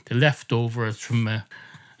 or the leftovers from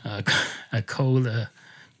a cola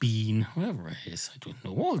bean, whatever it is. I don't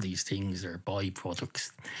know. All these things are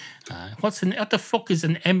byproducts. What the fuck is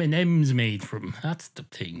an M&M's made from? That's the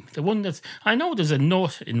thing. The one that's, I know there's a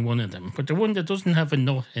nut in one of them, but the one that doesn't have a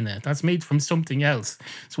nut in it, that's made from something else.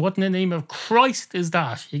 So what in the name of Christ is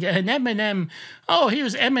that? You get an M&M. Oh,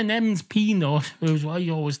 here's M&M's peanut, which I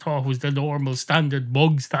always thought was the normal standard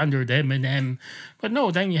M&M. But no,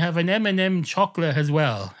 then you have an M&M chocolate as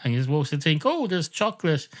well, and you're supposed to think, oh, there's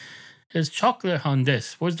chocolate. There's chocolate on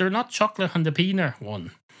this. Was there not chocolate on the peanut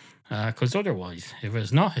one? Because otherwise, if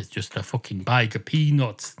it's not, it's just a fucking bag of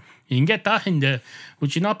peanuts. You can get that in the...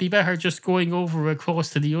 Would you not be better just going over across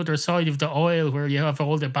to the other side of the aisle where you have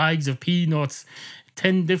all the bags of peanuts,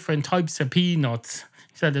 10 different types of peanuts,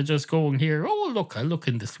 instead of just going here, oh, look, I look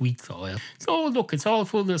in the sweets aisle. Oh, look, it's all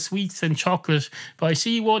full of sweets and chocolate. But I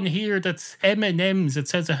see one here that's M&M's. It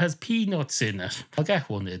says it has peanuts in it. I'll get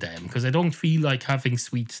one of them because I don't feel like having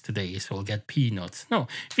sweets today, so I'll get peanuts. No,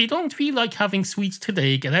 if you don't feel like having sweets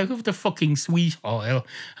today, get out of the fucking sweet aisle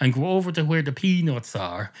and go over to where the peanuts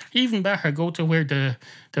are. Even better, go to where the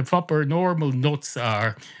proper normal nuts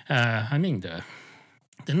are. The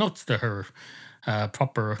nuts that are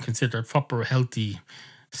considered proper healthy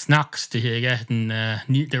snacks to get, and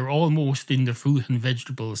they're almost in the fruit and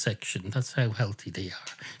vegetable section. That's how healthy they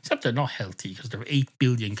are. Except they're not healthy because they're 8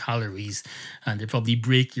 billion calories and they probably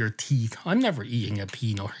break your teeth. I'm never eating a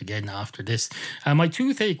peanut again after this. My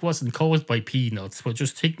toothache wasn't caused by peanuts, but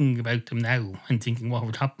just thinking about them now and thinking what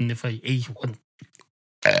would happen if I ate one.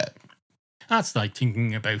 That's like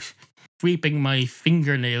thinking about scraping my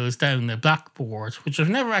fingernails down the blackboard, which I've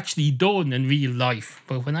never actually done in real life.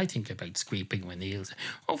 But when I think about scraping my nails,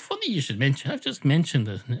 funny you should mention. I've just mentioned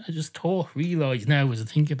it. I just realised now as I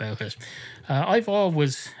think about it. I've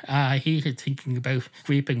always hated thinking about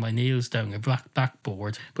scraping my nails down a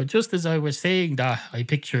blackboard. But just as I was saying that, I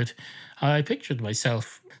pictured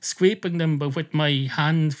myself scraping them, but with my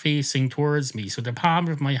hand facing towards me. So the palm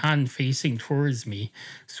of my hand facing towards me.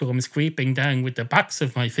 So I'm scraping down with the backs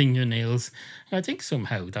of my fingernails. I think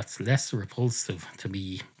somehow that's less repulsive to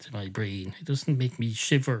me, to my brain. It doesn't make me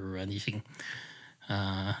shiver or anything.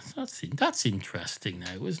 That's interesting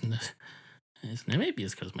now, isn't it? Isn't it? Maybe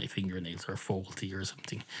it's because my fingernails are faulty or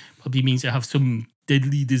something. Probably means I have some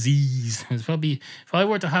deadly disease. It's probably, if I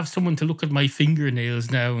were to have someone to look at my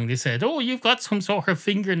fingernails now and they said, "Oh, you've got some sort of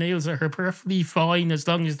fingernails that are perfectly fine as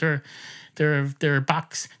long as their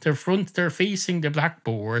backs, their front, they're facing the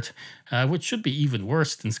blackboard," which should be even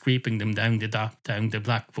worse than scraping them down the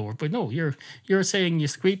blackboard. But no, you're saying you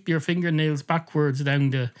scrape your fingernails backwards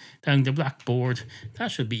down the blackboard.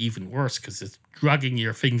 That should be even worse because it's dragging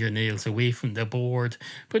your fingernails away from the board.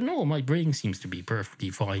 But no, my brain seems to be perfectly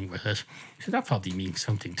fine with it. So that probably means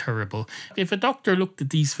something terrible. If a doctor looked at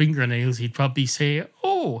these fingernails, he'd probably say,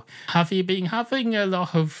 "Oh, have you been having a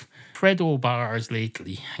lot of Freddo bars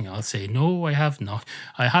lately?" And I'll say, "No, I have not.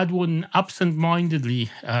 I had one absent-mindedly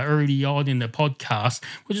early on in the podcast,"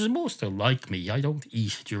 which is most like me. I don't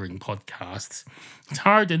eat during podcasts. It's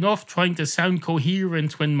hard enough trying to sound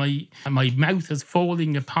coherent when my mouth is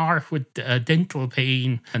falling apart with dental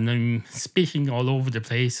pain and I'm spitting all over the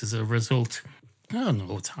place as a result. I don't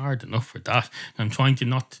know, it's hard enough for that. I'm trying to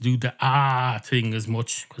not to do the thing as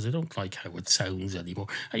much because I don't like how it sounds anymore.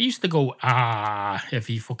 I used to go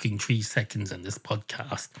every fucking 3 seconds on this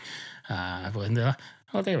podcast.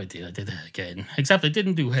 There I did it again. Except I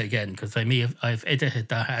didn't do it again because I've edited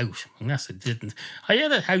that out. Unless I didn't. I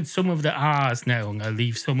edit out some of the ahs now and I'll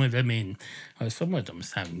leave some of them in. Some of them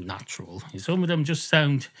sound natural. Some of them just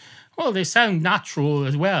sound... Well, they sound natural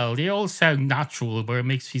as well. They all sound natural, but it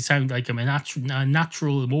makes me sound like I'm a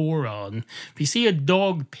natural moron. If you see a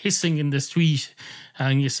dog pissing in the street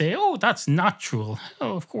and you say, "Oh, that's natural,"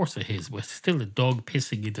 oh, of course it is, but it's still a dog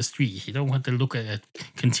pissing in the street. You don't want to look at it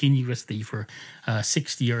continuously for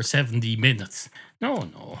 60 or 70 minutes.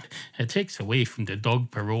 No. It takes away from the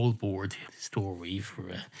dog parole board story for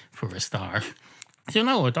a start. You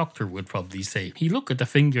know, a doctor would probably say, he'd look at the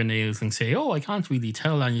fingernails and say, "Oh, I can't really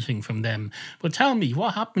tell anything from them. But tell me,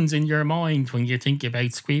 what happens in your mind when you think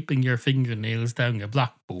about scraping your fingernails down a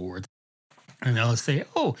blackboard?" And I'll say,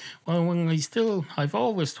 "Oh, well, I've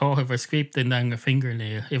always thought if I scrape them down a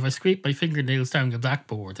fingernail, if I scrape my fingernails down the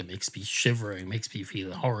blackboard, it makes me shiver, it makes me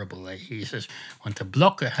feel horrible, I hate it. I want to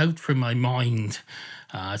block it out from my mind.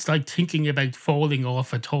 It's like thinking about falling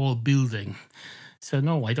off a tall building." So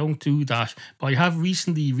no, I don't do that. But I have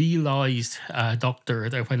recently realised, doctor,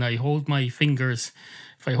 that when I hold my fingers,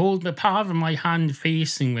 if I hold the palm of my hand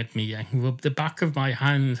facing with me and rub the back of my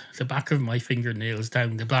fingernails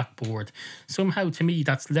down the blackboard, somehow to me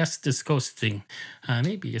that's less disgusting.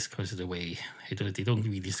 Maybe it's because of the way they don't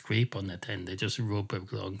really scrape on it then, they just rub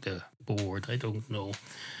along the board. I don't know.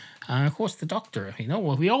 And of course the doctor,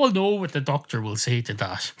 we all know what the doctor will say to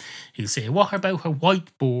that. He'll say, "What about a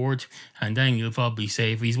whiteboard?" And then he'll probably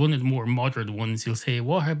say, if he's one of the more modern ones, he'll say,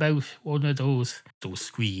 "What about one of those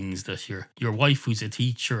screens that your wife who's a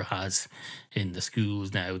teacher has in the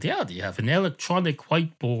schools now?" Yeah, they have an electronic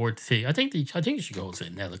whiteboard. I think she calls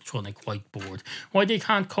it an electronic whiteboard. Why they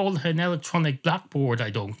can't call it an electronic blackboard,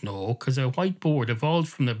 I don't know, because a whiteboard evolved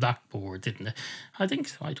from the blackboard, didn't it? I think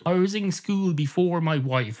so. I was in school before my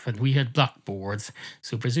wife and we had blackboards,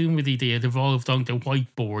 so presumably they had evolved onto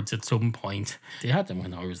whiteboards at some point. They had them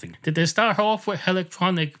when I was in. Did they start off with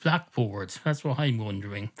electronic blackboards? That's what I'm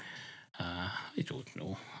wondering. I don't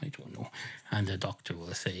know. And the doctor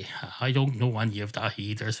will say, "I don't know any of that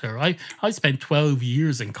either, sir. I spent 12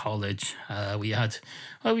 years in college. We had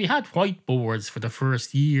whiteboards for the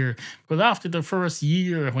first year, but after the first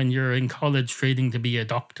year, when you're in college training to be a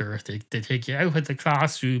doctor, they take you out of the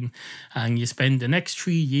classroom and you spend the next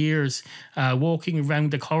 3 years walking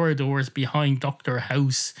around the corridors behind Dr.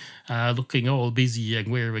 House, looking all busy and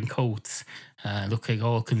wearing coats. Looking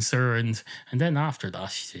all concerned, and then after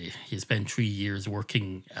that you spend 3 years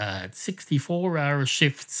working 64-hour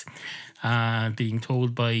shifts, being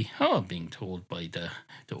told by the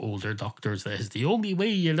older doctors that is the only way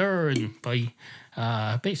you learn, by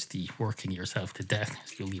basically working yourself to death.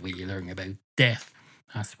 It's the only way you learn about death.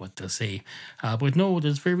 That's what they'll say. But no,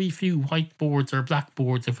 there's very few whiteboards or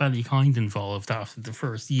blackboards of any kind involved after the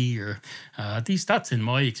first year. At least that's in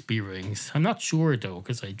my experience. I'm not sure though,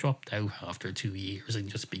 because I dropped out after 2 years and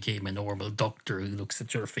just became a normal doctor who looks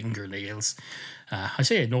at your fingernails. I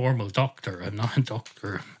say a normal doctor, I'm not a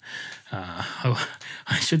doctor.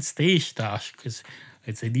 I should state that, because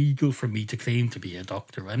it's illegal for me to claim to be a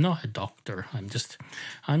doctor. I'm not a doctor. I'm just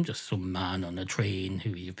some man on a train who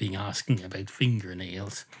you've been asking about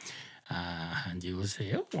fingernails. And you will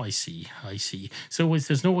say, "Oh, I see. So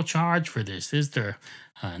there's no charge for this, is there?"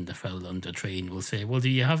 And the fellow on the train will say, "Well, do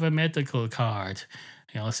you have a medical card?"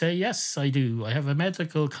 And I'll say, "Yes, I do. I have a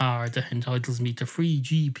medical card that entitles me to free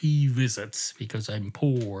GP visits because I'm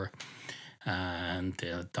poor." And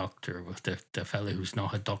the doctor, the fellow who's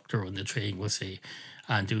not a doctor on the train will say,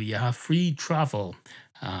 and do you have free travel?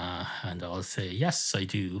 And I'll say, yes, I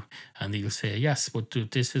do. And he'll say, yes, but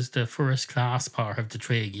this is the first class part of the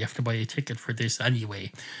train. You have to buy a ticket for this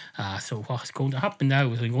anyway. So what's going to happen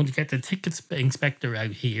now is I'm going to get the ticket inspector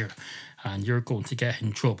out here, and you're going to get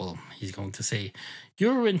in trouble. He's going to say,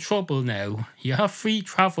 you're in trouble now. You have free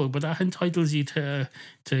travel, but that entitles you to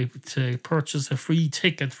purchase a free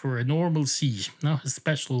ticket for a normal seat, not a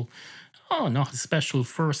special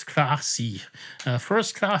first class seat.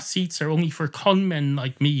 First class seats are only for conmen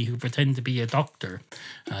like me who pretend to be a doctor.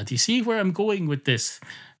 Do you see where I'm going with this?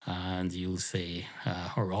 And you'll say,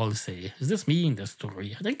 or I'll say, is this me in the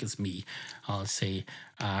story? I think it's me. I'll say,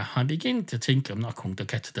 I'm beginning to think I'm not going to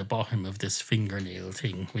get to the bottom of this fingernail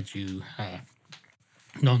thing with you,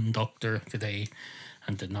 non-doctor, today.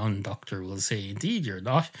 And the non-doctor will say, indeed you're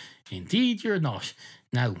not. Indeed you're not.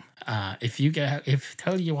 Now,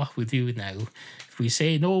 tell you what we do now. If we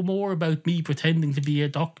say no more about me pretending to be a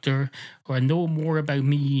doctor, or no more about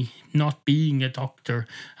me not being a doctor,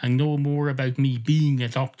 and no more about me being a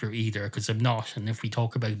doctor either, because I'm not. And if we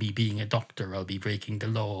talk about me being a doctor, I'll be breaking the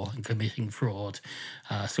law and committing fraud.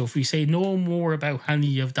 So if we say no more about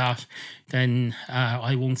any of that, then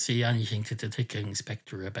I won't say anything to the ticket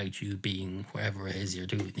inspector about you being whatever it is you're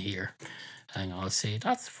doing here. And I'll say,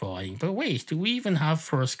 that's fine. But wait, do we even have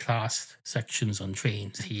first class sections on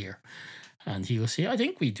trains here? And he'll say, I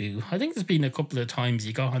think we do. I think there's been a couple of times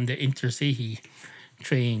you got on the intercity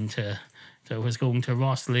train that was going to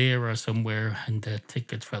Rosslare or somewhere, and the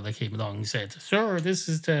ticket fella came along and said, sir, this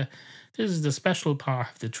is the special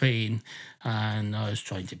part of the train. And I was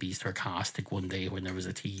trying to be sarcastic one day when I was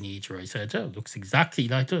a teenager. I said, it looks exactly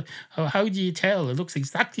like how do you tell? It looks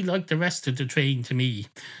exactly like the rest of the train to me.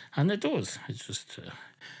 And it does. It's just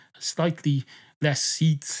slightly less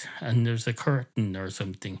seats, and there's a curtain or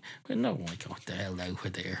something. But no, I got the hell out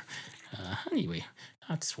of there. Anyway,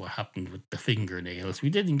 that's what happened with the fingernails. We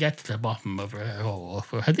didn't get to the bottom of it at all,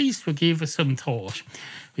 but at least we gave it some thought.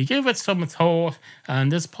 We gave it some thought,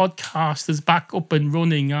 and this podcast is back up and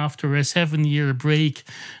running after a 7-year break.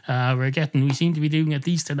 We seem to be doing at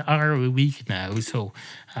least an hour a week now, so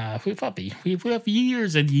we have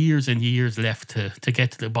years and years and years left to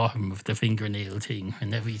get to the bottom of the fingernail thing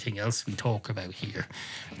and everything else we talk about here.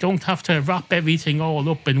 We don't have to wrap everything all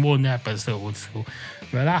up in one episode, so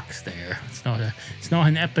relax there. It's not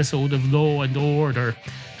an episode of Law and Order.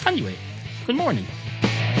 Anyway, good morning.